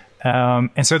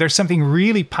 And so there's something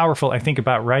really powerful, I think,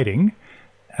 about writing.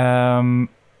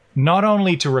 Not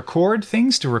only to record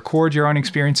things, to record your own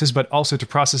experiences, but also to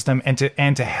process them and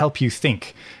to help you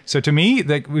think. So to me,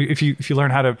 like, if you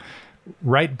learn how to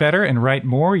write better and write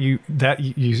more, you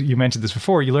mentioned this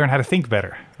before, you learn how to think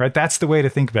better, right? That's the way to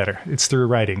think better. It's through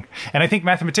writing. And I think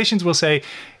mathematicians will say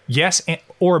yes,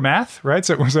 or math, right?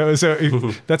 So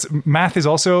that's math is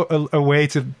also a way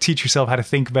to teach yourself how to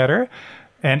think better.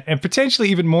 And potentially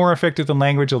even more effective than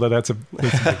language, although that's a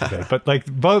big debate. But like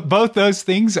both those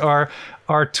things are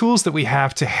tools that we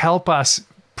have to help us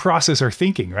process our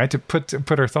thinking, right? To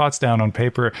put our thoughts down on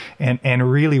paper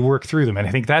and really work through them. And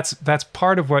I think that's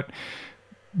part of what,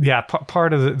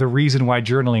 part of the reason why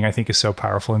journaling, I think, is so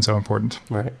powerful and so important.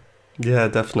 Right. Yeah,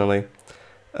 definitely.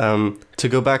 To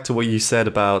go back to what you said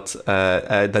about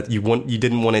that you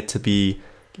didn't want it to be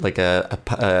like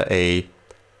a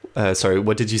sorry,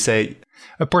 what did you say?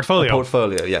 A portfolio. A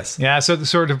portfolio, yes. Yeah, so the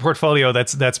sort of portfolio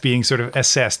that's being sort of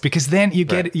assessed, because then you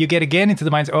get again into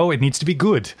the minds, oh, it needs to be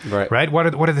good, right? What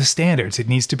are the standards? It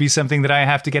needs to be something that I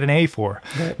have to get an A for.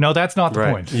 Right. No, that's not the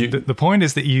point. The point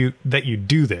is that you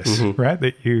do this, right?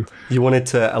 That you wanted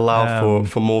to allow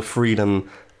for more freedom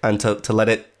and to let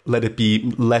it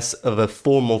be less of a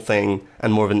formal thing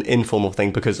and more of an informal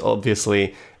thing, because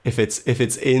obviously if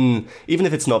it's in, even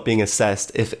if it's not being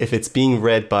assessed, if it's being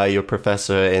read by your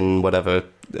professor in whatever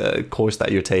course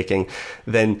that you're taking,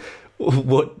 then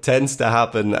what tends to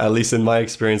happen, at least in my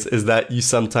experience, is that you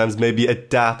sometimes maybe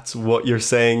adapt what you're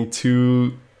saying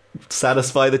to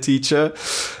satisfy the teacher,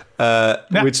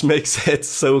 which makes it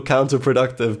so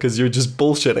counterproductive because you're just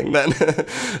bullshitting then.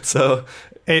 So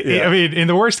I mean, in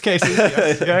the worst cases,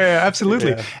 yes. yeah,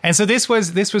 absolutely. Yeah. And so this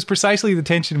was precisely the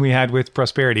tension we had with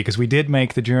Prosperity, because we did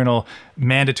make the journal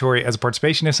mandatory as a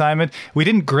participation assignment. We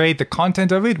didn't grade the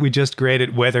content of it; we just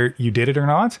graded whether you did it or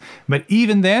not. But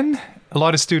even then, a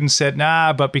lot of students said,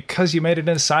 "Nah, but because you made it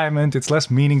an assignment, it's less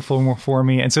meaningful for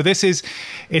me." And so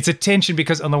it's a tension,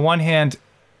 because on the one hand,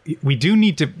 we do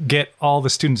need to get all the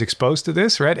students exposed to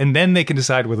this, right? And then they can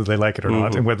decide whether they like it or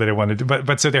not, and whether they want to do.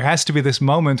 But so there has to be this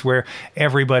moment where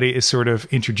everybody is sort of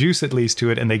introduced at least to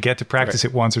it, and they get to practice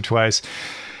it once or twice,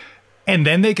 and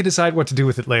then they can decide what to do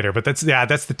with it later. But that's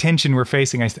the tension we're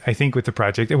facing, I think, with the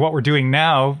project. And what we're doing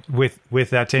now with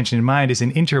that tension in mind is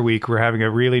in Interweek, we're having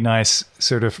a really nice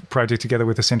sort of project together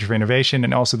with the Center for Innovation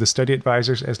and also the study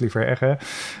advisors, Esli Verheghe,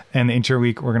 and the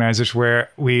Interweek organizers, where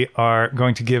we are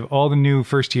going to give all the new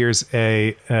first years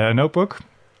a notebook.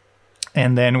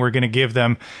 And then we're going to give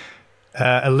them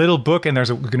a little book, and there's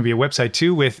going to be a website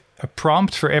too with a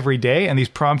prompt for every day. And these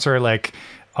prompts are like,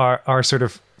 are sort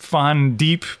of fun,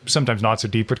 deep, sometimes not so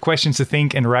deep, but questions to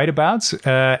think and write about,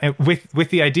 with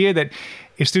the idea that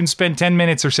if students spend 10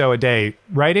 minutes or so a day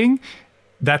writing,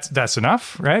 that's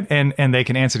enough, right? And they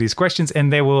can answer these questions,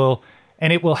 and it will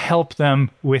help them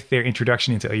with their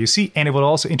introduction into LUC, and it will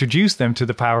also introduce them to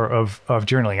the power of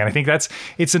journaling. And I think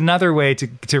it's another way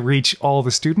to reach all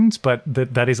the students, but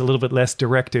that is a little bit less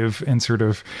directive and sort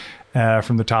of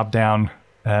from the top down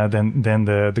than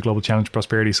the Global Challenge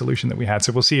Prosperity solution that we had.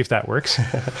 So we'll see if that works.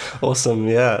 Awesome.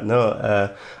 Yeah,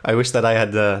 no, I wish that I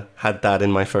had that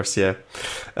in my first year.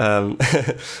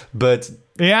 But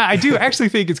yeah, I do actually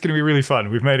think it's going to be really fun.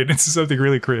 We've made it into something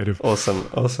really creative.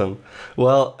 Awesome.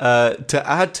 Well, to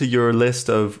add to your list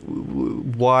of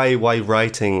why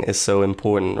writing is so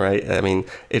important, right? I mean,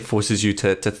 it forces you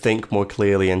to think more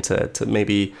clearly and to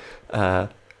maybe,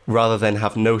 rather than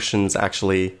have notions,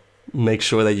 actually make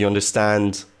sure that you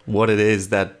understand what it is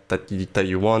that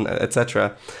you want,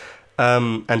 etc.,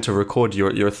 and to record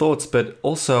your thoughts. But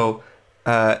also,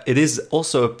 it is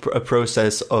also a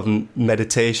process of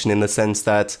meditation, in the sense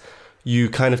that you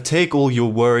kind of take all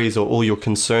your worries or all your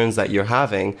concerns that you're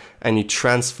having, and you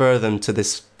transfer them to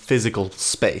this physical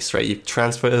space, right? You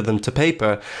transfer them to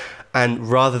paper. And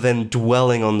rather than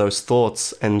dwelling on those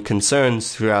thoughts and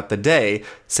concerns throughout the day,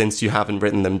 since you haven't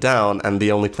written them down, and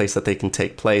the only place that they can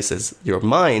take place is your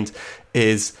mind,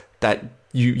 is that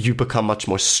you become much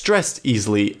more stressed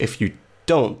easily if you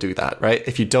don't do that, right?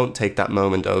 If you don't take that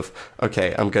moment of,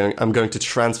 okay, I'm going to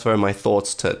transfer my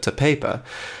thoughts to paper.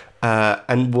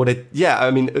 And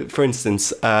for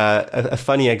instance, a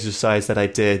funny exercise that I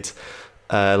did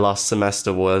last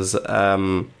semester was,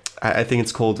 I think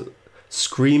it's called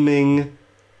screaming,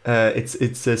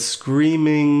 it's a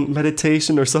screaming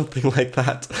meditation or something like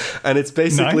that, and it's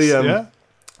basically nice,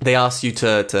 they ask you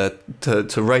to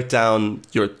write down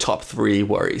your top 3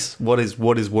 worries. What is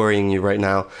worrying you right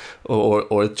now,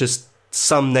 or just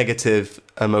some negative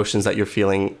emotions that you're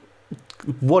feeling.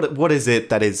 What is it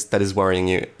that is worrying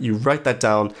you? You write that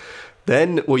down.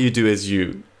 Then what you do is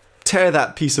you tear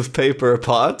that piece of paper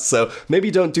apart. So maybe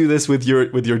don't do this with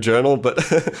your journal, but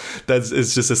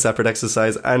it's just a separate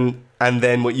exercise. And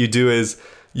then what you do is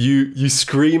you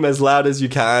scream as loud as you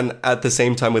can at the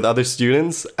same time with other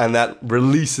students, and that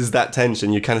releases that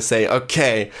tension. You kind of say,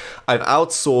 okay, I've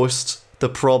outsourced the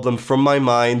problem from my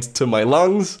mind to my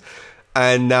lungs,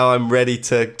 and now I'm ready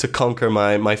to conquer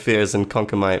my fears and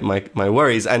conquer my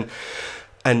worries. And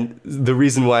the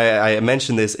reason why I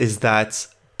mention this is that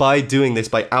by doing this,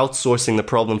 by outsourcing the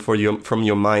problem from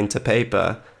your mind to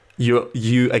paper, you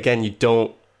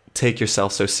don't take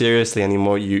yourself so seriously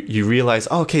anymore. You realize,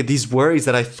 oh, okay, these worries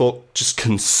that I thought just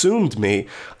consumed me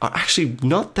are actually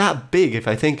not that big if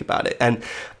I think about it. And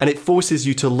it forces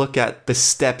you to look at the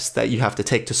steps that you have to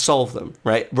take to solve them,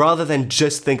 right? Rather than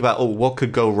just think about, oh, what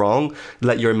could go wrong,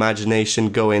 let your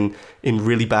imagination go in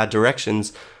really bad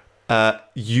directions.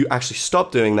 You actually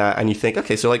stop doing that, and you think,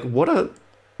 okay, so like what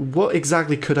what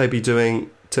exactly could I be doing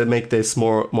to make this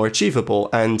more achievable?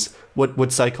 And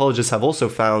what psychologists have also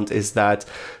found is that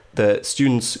the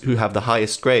students who have the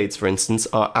highest grades, for instance,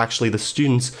 are actually the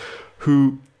students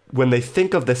who, when they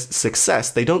think of this success,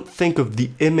 they don't think of the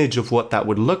image of what that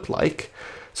would look like,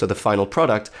 so the final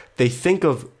product. They think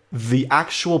of the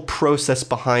actual process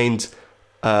behind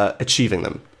achieving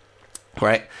them,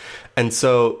 right? And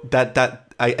so that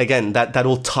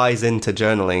all ties into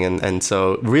journaling, and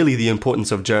so really the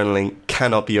importance of journaling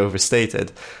cannot be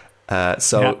overstated.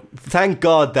 Thank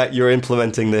God that you're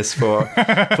implementing this for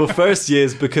first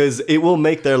years, because it will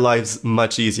make their lives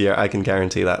much easier. I can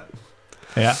guarantee that.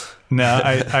 Yeah. No,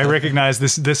 I recognize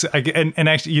this, and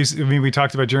actually, we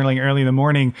talked about journaling early in the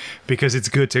morning because it's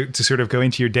good to sort of go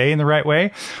into your day in the right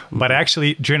way. But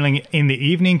actually, journaling in the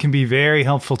evening can be very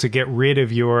helpful to get rid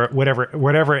of your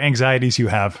whatever anxieties you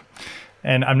have.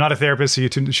 And I'm not a therapist, so you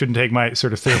shouldn't take my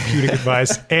sort of therapeutic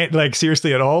advice like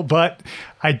seriously at all. But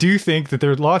I do think that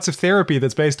there's lots of therapy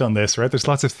that's based on this, right? There's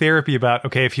lots of therapy about,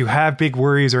 okay, if you have big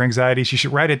worries or anxieties, you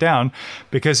should write it down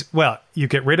because, well, you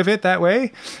get rid of it that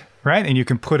way. Right. And you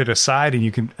can put it aside, and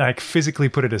you can like physically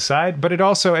put it aside. But it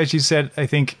also, as you said, I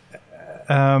think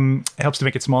helps to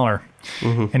make it smaller.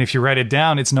 Mm-hmm. And if you write it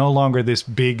down, it's no longer this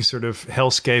big sort of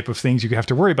hellscape of things you have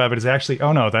to worry about. But it's actually,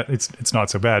 oh no, that it's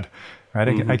not so bad.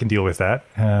 Right. I can deal with that.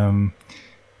 And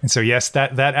so, yes,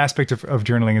 that aspect of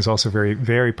journaling is also very,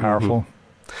 very powerful.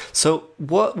 Mm-hmm. So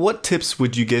what tips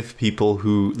would you give people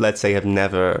who, let's say, have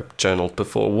never journaled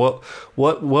before?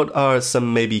 What are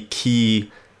some maybe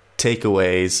key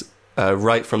takeaways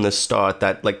right from the start,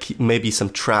 that like maybe some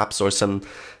traps or some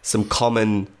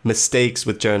common mistakes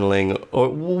with journaling, or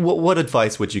what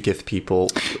advice would you give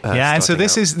people? And so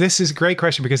this is a great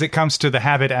question, because it comes to the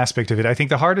habit aspect of it. I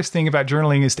think the hardest thing about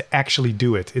journaling is to actually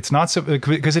do it. It's not so,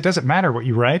 because it doesn't matter what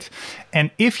you write, and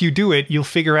if you do it, you'll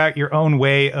figure out your own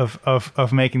way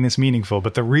of making this meaningful.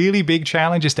 But the really big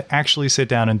challenge is to actually sit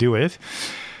down and do it.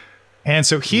 And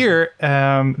so here,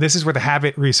 this is where the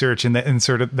habit research and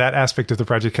sort of that aspect of the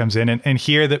project comes in. And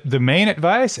here, the main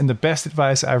advice and the best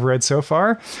advice I've read so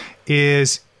far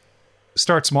is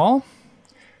start small,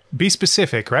 be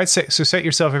specific, right? So set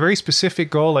yourself a very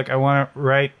specific goal, like I want to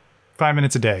write 5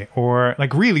 minutes a day, or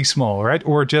like really small, right?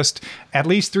 Or just at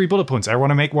least 3 bullet points. I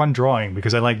want to make 1 drawing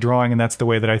because I like drawing and that's the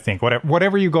way that I think.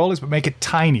 Whatever your goal is, but make it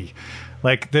tiny.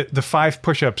 Like the 5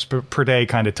 push-ups per day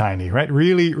kind of tiny, right?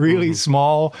 Really, really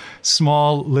small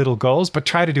little goals, but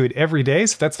try to do it every day.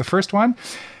 So that's the first one.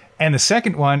 And the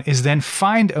second one is then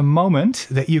find a moment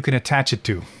that you can attach it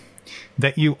to,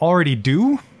 that you already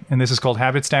do. And this is called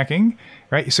habit stacking,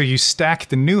 right? So you stack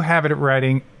the new habit of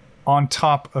writing on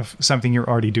top of something you're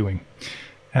already doing.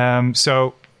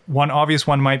 So one obvious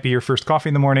one might be your first coffee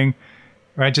in the morning,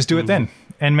 right? Just do it then.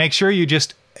 And make sure you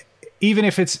just... Even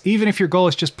if your goal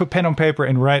is just put pen on paper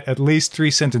and write at least 3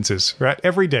 sentences, right,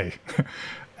 every day,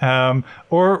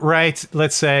 or write,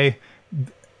 let's say,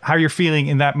 how you're feeling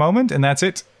in that moment, and that's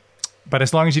it. But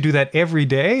as long as you do that every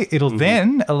day, it'll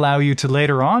then allow you to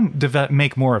later on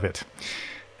make more of it.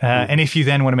 And if you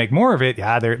then want to make more of it,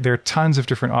 there are tons of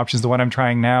different options. The one I'm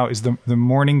trying now is the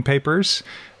morning papers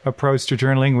approach to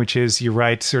journaling, which is you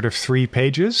write sort of 3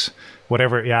 pages.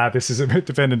 Whatever, this is a bit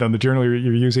dependent on the journal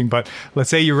you're using, but let's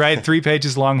say you write 3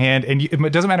 pages longhand, and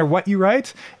it doesn't matter what you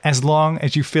write as long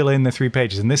as you fill in the 3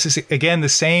 pages. And this is, again, the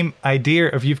same idea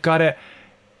of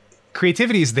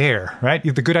creativity is there, right?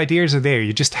 The good ideas are there.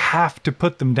 You just have to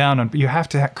put them down you have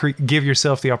to give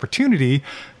yourself the opportunity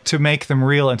to make them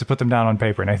real and to put them down on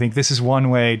paper. And I think this is one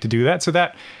way to do that. So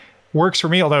that works for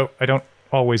me, although I don't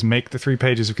always make the 3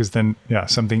 pages, because then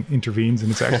something intervenes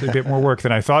and it's actually a bit more work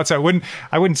than I thought. So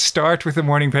I wouldn't start with the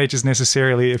morning pages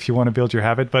necessarily if you want to build your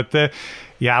habit. But there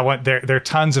are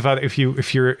tons of other. If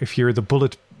you're the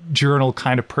bullet journal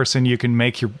kind of person, you can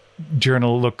make your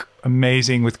journal look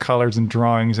amazing with colors and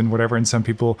drawings and whatever. And some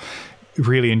people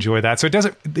really enjoy that. So it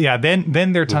doesn't.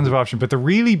 Then there are tons of options. But the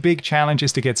really big challenge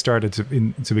is to get started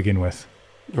to begin with.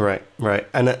 Right.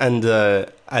 And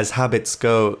as habits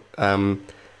go.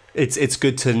 It's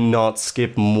good to not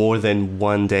skip more than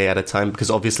 1 day at a time,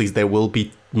 because obviously there will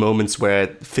be moments where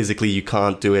physically you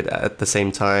can't do it at the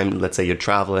same time. Let's say you're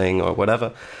traveling or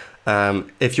whatever.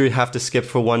 If you have to skip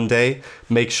for 1 day,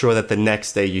 make sure that the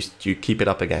next day you keep it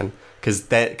up again.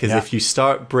 Because if you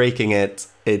start breaking it,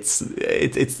 it's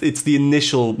the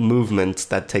initial movement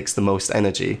that takes the most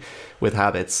energy with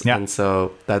habits. And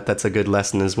so that's a good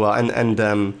lesson as well.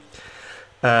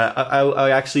 I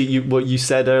actually, what you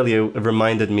said earlier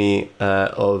reminded me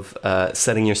of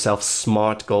setting yourself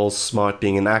SMART goals. SMART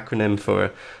being an acronym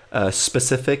for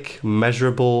specific,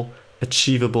 measurable,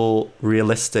 achievable,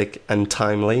 realistic, and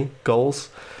timely goals.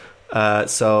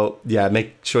 So yeah,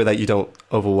 make sure that you don't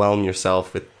overwhelm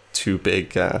yourself with too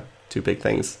big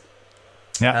things.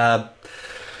 Yeah.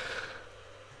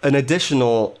 An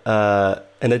additional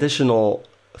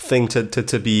thing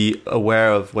to be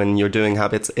aware of when you're doing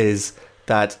habits is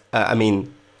that I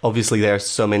mean, obviously there's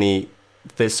so many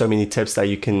tips that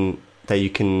you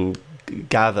can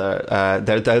gather.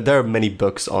 There are many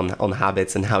books on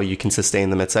habits and how you can sustain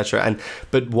them, etc.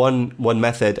 But one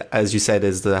method, as you said,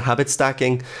 is the habit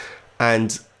stacking,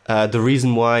 and the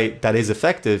reason why that is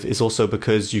effective is also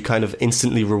because you kind of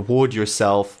instantly reward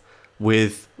yourself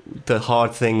with the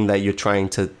hard thing that you're trying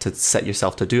to set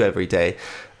yourself to do every day,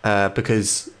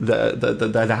 because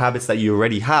the habits that you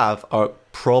already have are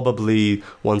probably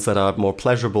ones that are more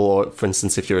pleasurable. Or for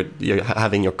instance, if you're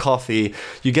having your coffee,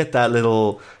 you get that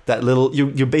little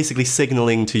you're basically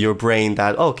signaling to your brain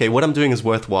that, oh, okay, what I'm doing is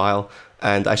worthwhile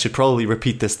and I should probably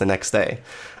repeat this the next day.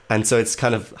 And so it's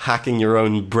kind of hacking your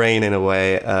own brain in a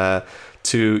way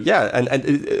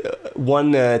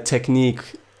one technique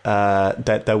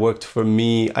that worked for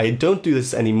me. I don't do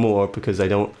this anymore because I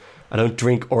don't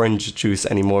drink orange juice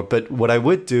anymore. But what I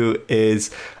would do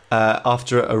is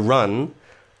after a run,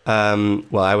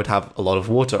 I would have a lot of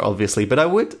water, obviously, but I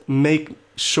would make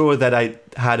sure that I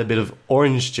had a bit of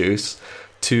orange juice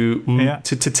to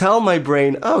tell my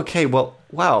brain, oh, okay, well,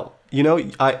 wow,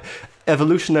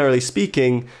 evolutionarily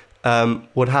speaking,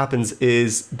 what happens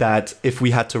is that if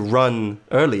we had to run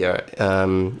earlier,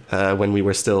 when we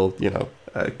were still,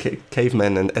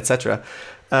 cavemen and etc.,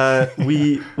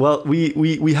 we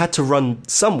had to run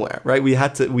somewhere, right? We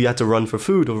had to run for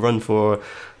food or run for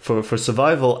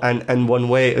survival, and one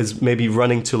way is maybe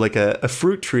running to like a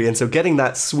fruit tree, and so getting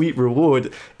that sweet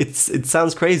reward. It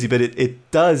sounds crazy, but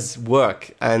it does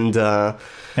work, and so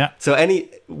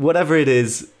whatever it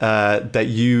is that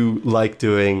you like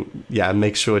doing,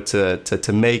 make sure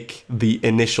to make the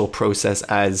initial process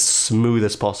as smooth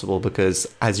as possible, because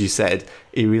as you said,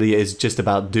 it really is just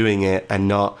about doing it and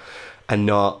not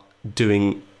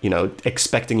doing,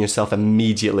 expecting yourself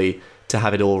immediately to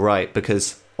have it all right.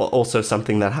 Because also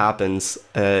something that happens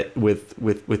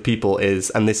with people is,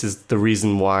 and this is the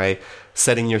reason why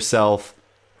setting yourself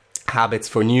habits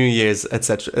for New Year's,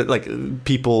 etc., like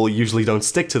people usually don't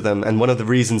stick to them, and one of the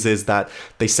reasons is that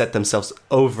they set themselves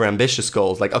over ambitious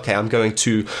goals, like, okay,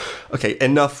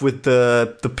 enough with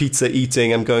the pizza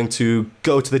eating, I'm going to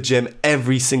go to the gym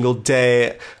every single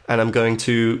day, and I'm going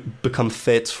to become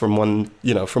fit from one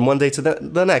day to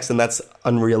the next, and that's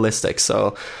unrealistic.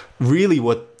 So really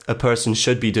what a person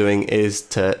should be doing is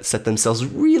to set themselves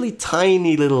really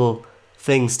tiny little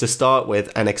things to start with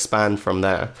and expand from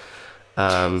there.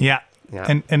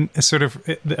 And sort of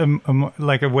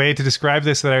like a way to describe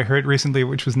this that I heard recently,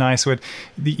 which was nice.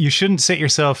 You shouldn't set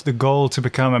yourself the goal to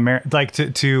become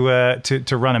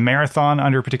to run a marathon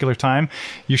under a particular time.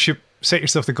 You should set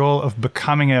yourself the goal of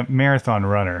becoming a marathon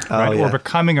runner, right? Or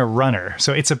becoming a runner.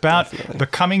 So it's about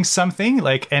becoming something,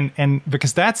 like, and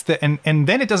because that's and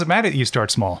then it doesn't matter that you start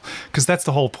small, because that's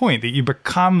the whole point, that you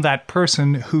become that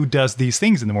person who does these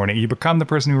things in the morning. You become the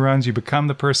person who runs, you become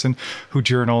the person who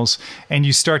journals, and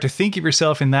you start to think of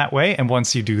yourself in that way. And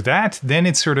once you do that, then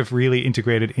it's sort of really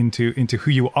integrated into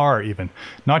who you are, even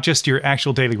not just your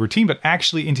actual daily routine, but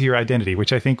actually into your identity,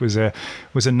 which I think was a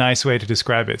nice way to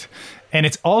describe it. And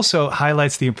it also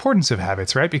highlights the importance of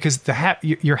habits, right? Because to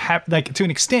an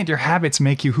extent, your habits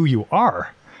make you who you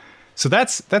are. So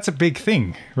that's a big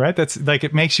thing, right? That's like,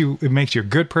 it makes you a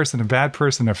good person, a bad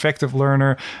person, an effective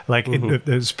learner, like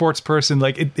a sports person.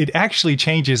 Like it actually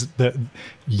changes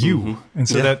you, and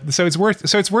so it's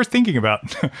worth thinking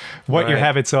about what your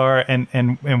habits are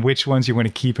and which ones you want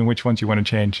to keep and which ones you want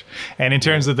to change. And in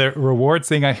terms of the rewards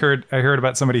thing, I heard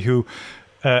about somebody who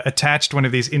attached one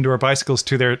of these indoor bicycles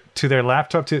to their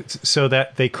laptop so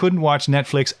that they couldn't watch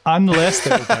Netflix unless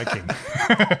they were biking.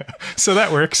 So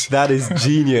that works. That is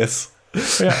genius.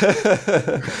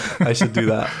 I should do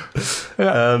that.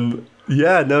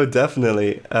 No,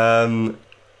 definitely.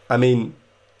 I mean,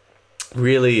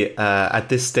 really, at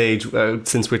this stage,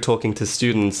 since we're talking to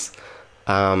students,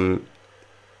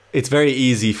 it's very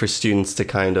easy for students to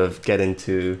kind of get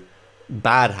into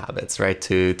bad habits, right?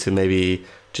 To maybe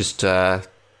just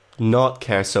not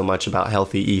care so much about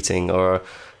healthy eating, or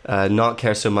not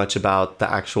care so much about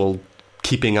the actual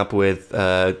keeping up with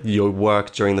your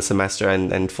work during the semester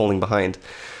and falling behind.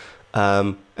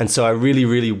 And so I really,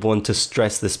 really want to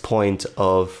stress this point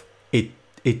of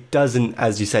it doesn't,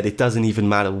 as you said, it doesn't even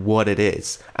matter what it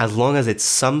is. As long as it's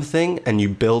something and you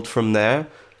build from there,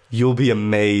 you'll be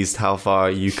amazed how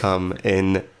far you come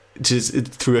in just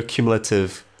through a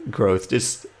cumulative growth.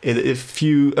 Just in a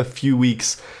few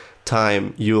weeks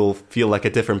time, you'll feel like a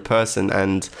different person,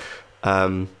 and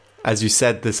as you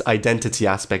said, this identity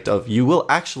aspect of you will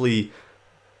actually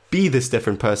be this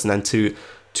different person, and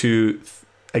to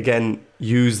again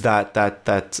use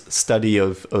that study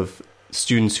of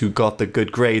students who got the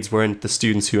good grades weren't the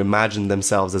students who imagined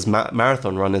themselves as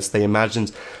marathon runners. They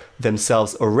imagined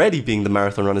themselves already being the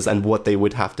marathon runners and what they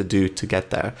would have to do to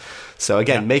get there. So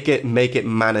again, make it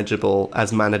manageable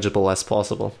as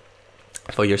possible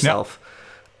for yourself.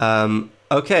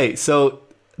 Okay, so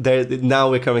now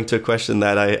we're coming to a question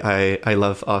that I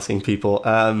love asking people.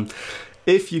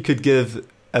 If you could give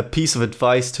a piece of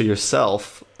advice to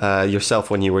yourself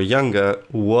when you were younger,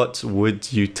 what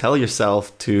would you tell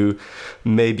yourself to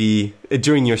maybe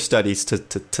during your studies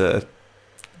to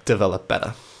develop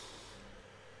better?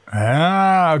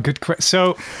 Good question.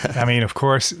 So, I mean, of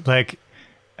course, like,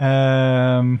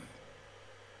 so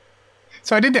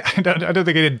I don't think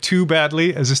I did too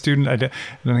badly as a student. I don't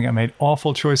think I made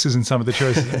awful choices, and some of the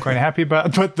choices I'm quite happy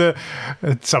about, but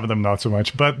some of them not so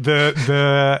much. But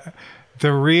the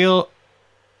real,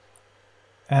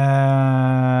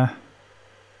 I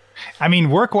mean,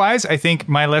 work-wise, I think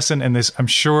my lesson, and this, I'm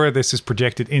sure this is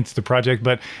projected into the project,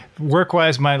 but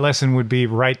work-wise, my lesson would be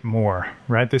write more,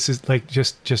 right? This is like,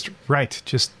 just write,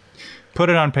 just put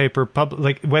it on paper,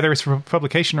 like whether it's for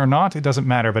publication or not, it doesn't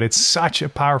matter, but it's such a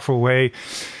powerful way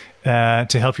to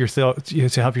help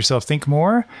yourself think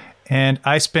more. And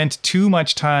I spent too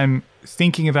much time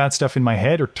thinking about stuff in my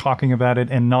head or talking about it,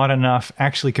 and not enough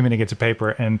actually committing it to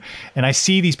paper. And I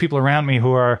see these people around me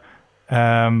who are,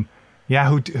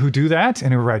 who do that,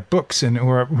 and who write books, and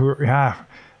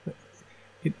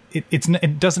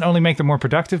it doesn't only make them more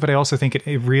productive, but I also think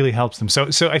it really helps them.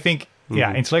 So I think,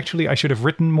 intellectually, I should have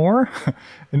written more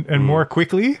and more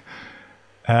quickly.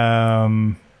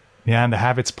 And the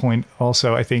habits point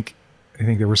also, I think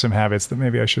there were some habits that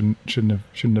maybe I shouldn't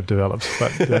have developed.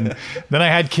 But then I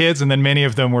had kids, and then many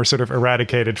of them were sort of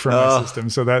eradicated from my system.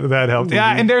 So that helped.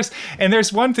 Yeah, and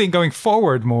there's one thing going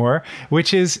forward more,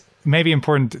 which is maybe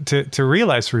important to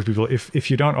realize for people, if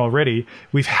you don't already.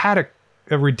 We've had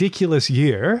a ridiculous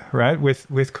year, right?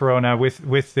 With Corona,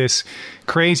 with this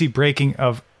crazy breaking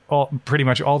of pretty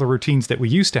much all the routines that we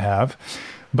used to have.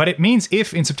 But it means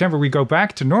if in September we go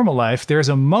back to normal life, there's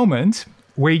a moment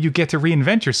where you get to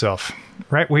reinvent yourself,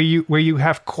 right? Where you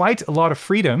have quite a lot of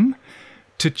freedom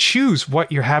to choose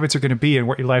what your habits are going to be and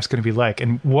what your life's going to be like,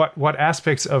 and what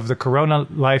aspects of the Corona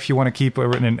life you want to keep,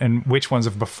 and which ones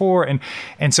of before.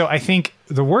 And so I think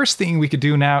the worst thing we could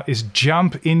do now is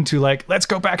jump into like, let's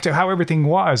go back to how everything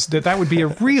was. That would be a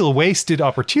real wasted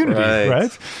opportunity,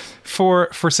 right? For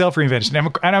self-reinvention.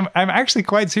 And I'm actually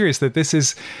quite serious that this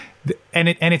is, and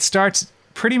it starts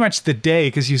pretty much the day,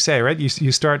 because you say, right,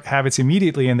 you start habits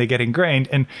immediately and they get ingrained,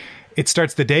 and it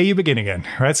starts the day you begin again,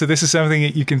 right? So this is something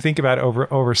that you can think about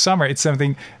over summer. It's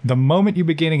something, the moment you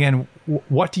begin again,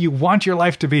 what do you want your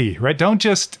life to be, right? Don't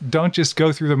just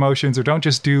go through the motions, or don't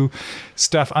just do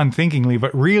stuff unthinkingly,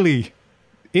 but really,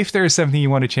 if there's something you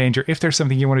want to change, or if there's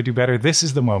something you want to do better, this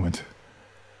is the moment.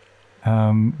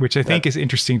 Which I think is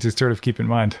interesting to sort of keep in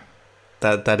mind.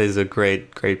 That is a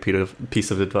great piece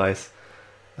of advice.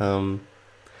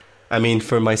 I mean,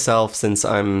 for myself, since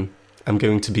I'm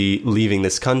going to be leaving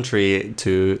this country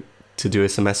to do a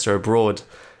semester abroad,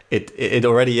 it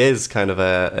already is kind of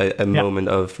a moment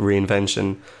of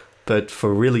reinvention. But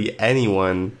for really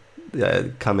anyone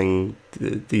coming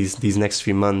these next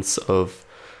few months of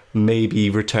maybe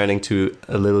returning to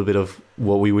a little bit of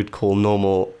what we would call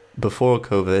normal before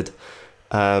COVID,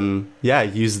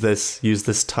 use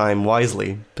this time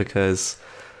wisely, because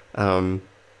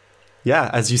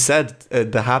as you said,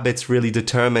 the habits really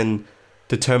determine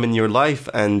your life,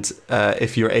 and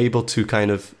if you're able to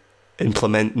kind of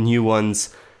implement new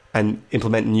ones and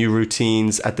implement new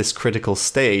routines at this critical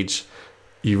stage,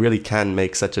 you really can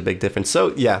make such a big difference.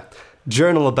 So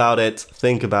journal about it,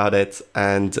 think about it,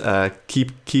 and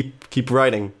keep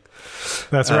writing.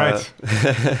 That's right.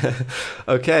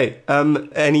 Okay.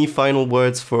 Any final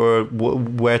words for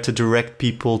where to direct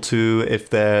people to if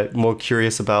they're more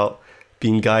curious about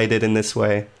being guided in this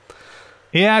way?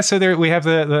 Yeah, so we have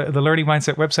the Learning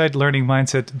Mindset website,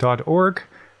 learningmindset.org,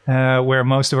 where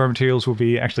most of our materials will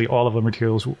be, actually all of the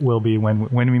materials will be when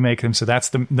we make them. So that's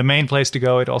the main place to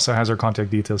go. It also has our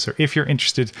contact details. So if you're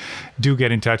interested, do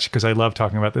get in touch, because I love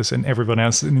talking about this, and everyone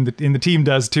else in the team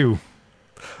does too.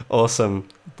 Awesome.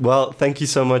 Well, thank you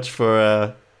so much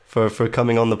for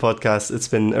coming on the podcast. It's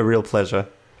been a real pleasure.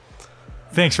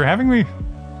 Thanks for having me.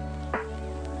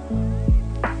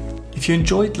 If you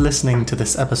enjoyed listening to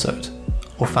this episode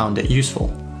or found it useful,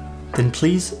 then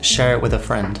please share it with a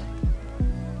friend.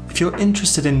 If you're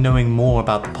interested in knowing more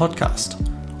about the podcast,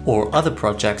 or other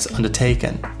projects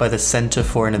undertaken by the Centre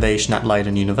for Innovation at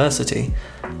Leiden University,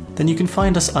 then you can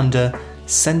find us under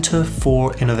Centre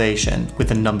for Innovation with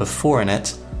the number 4 in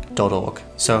it.org.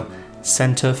 So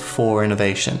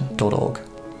centreforinnovation.org.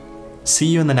 See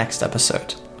you in the next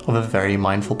episode of A Very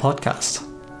Mindful Podcast.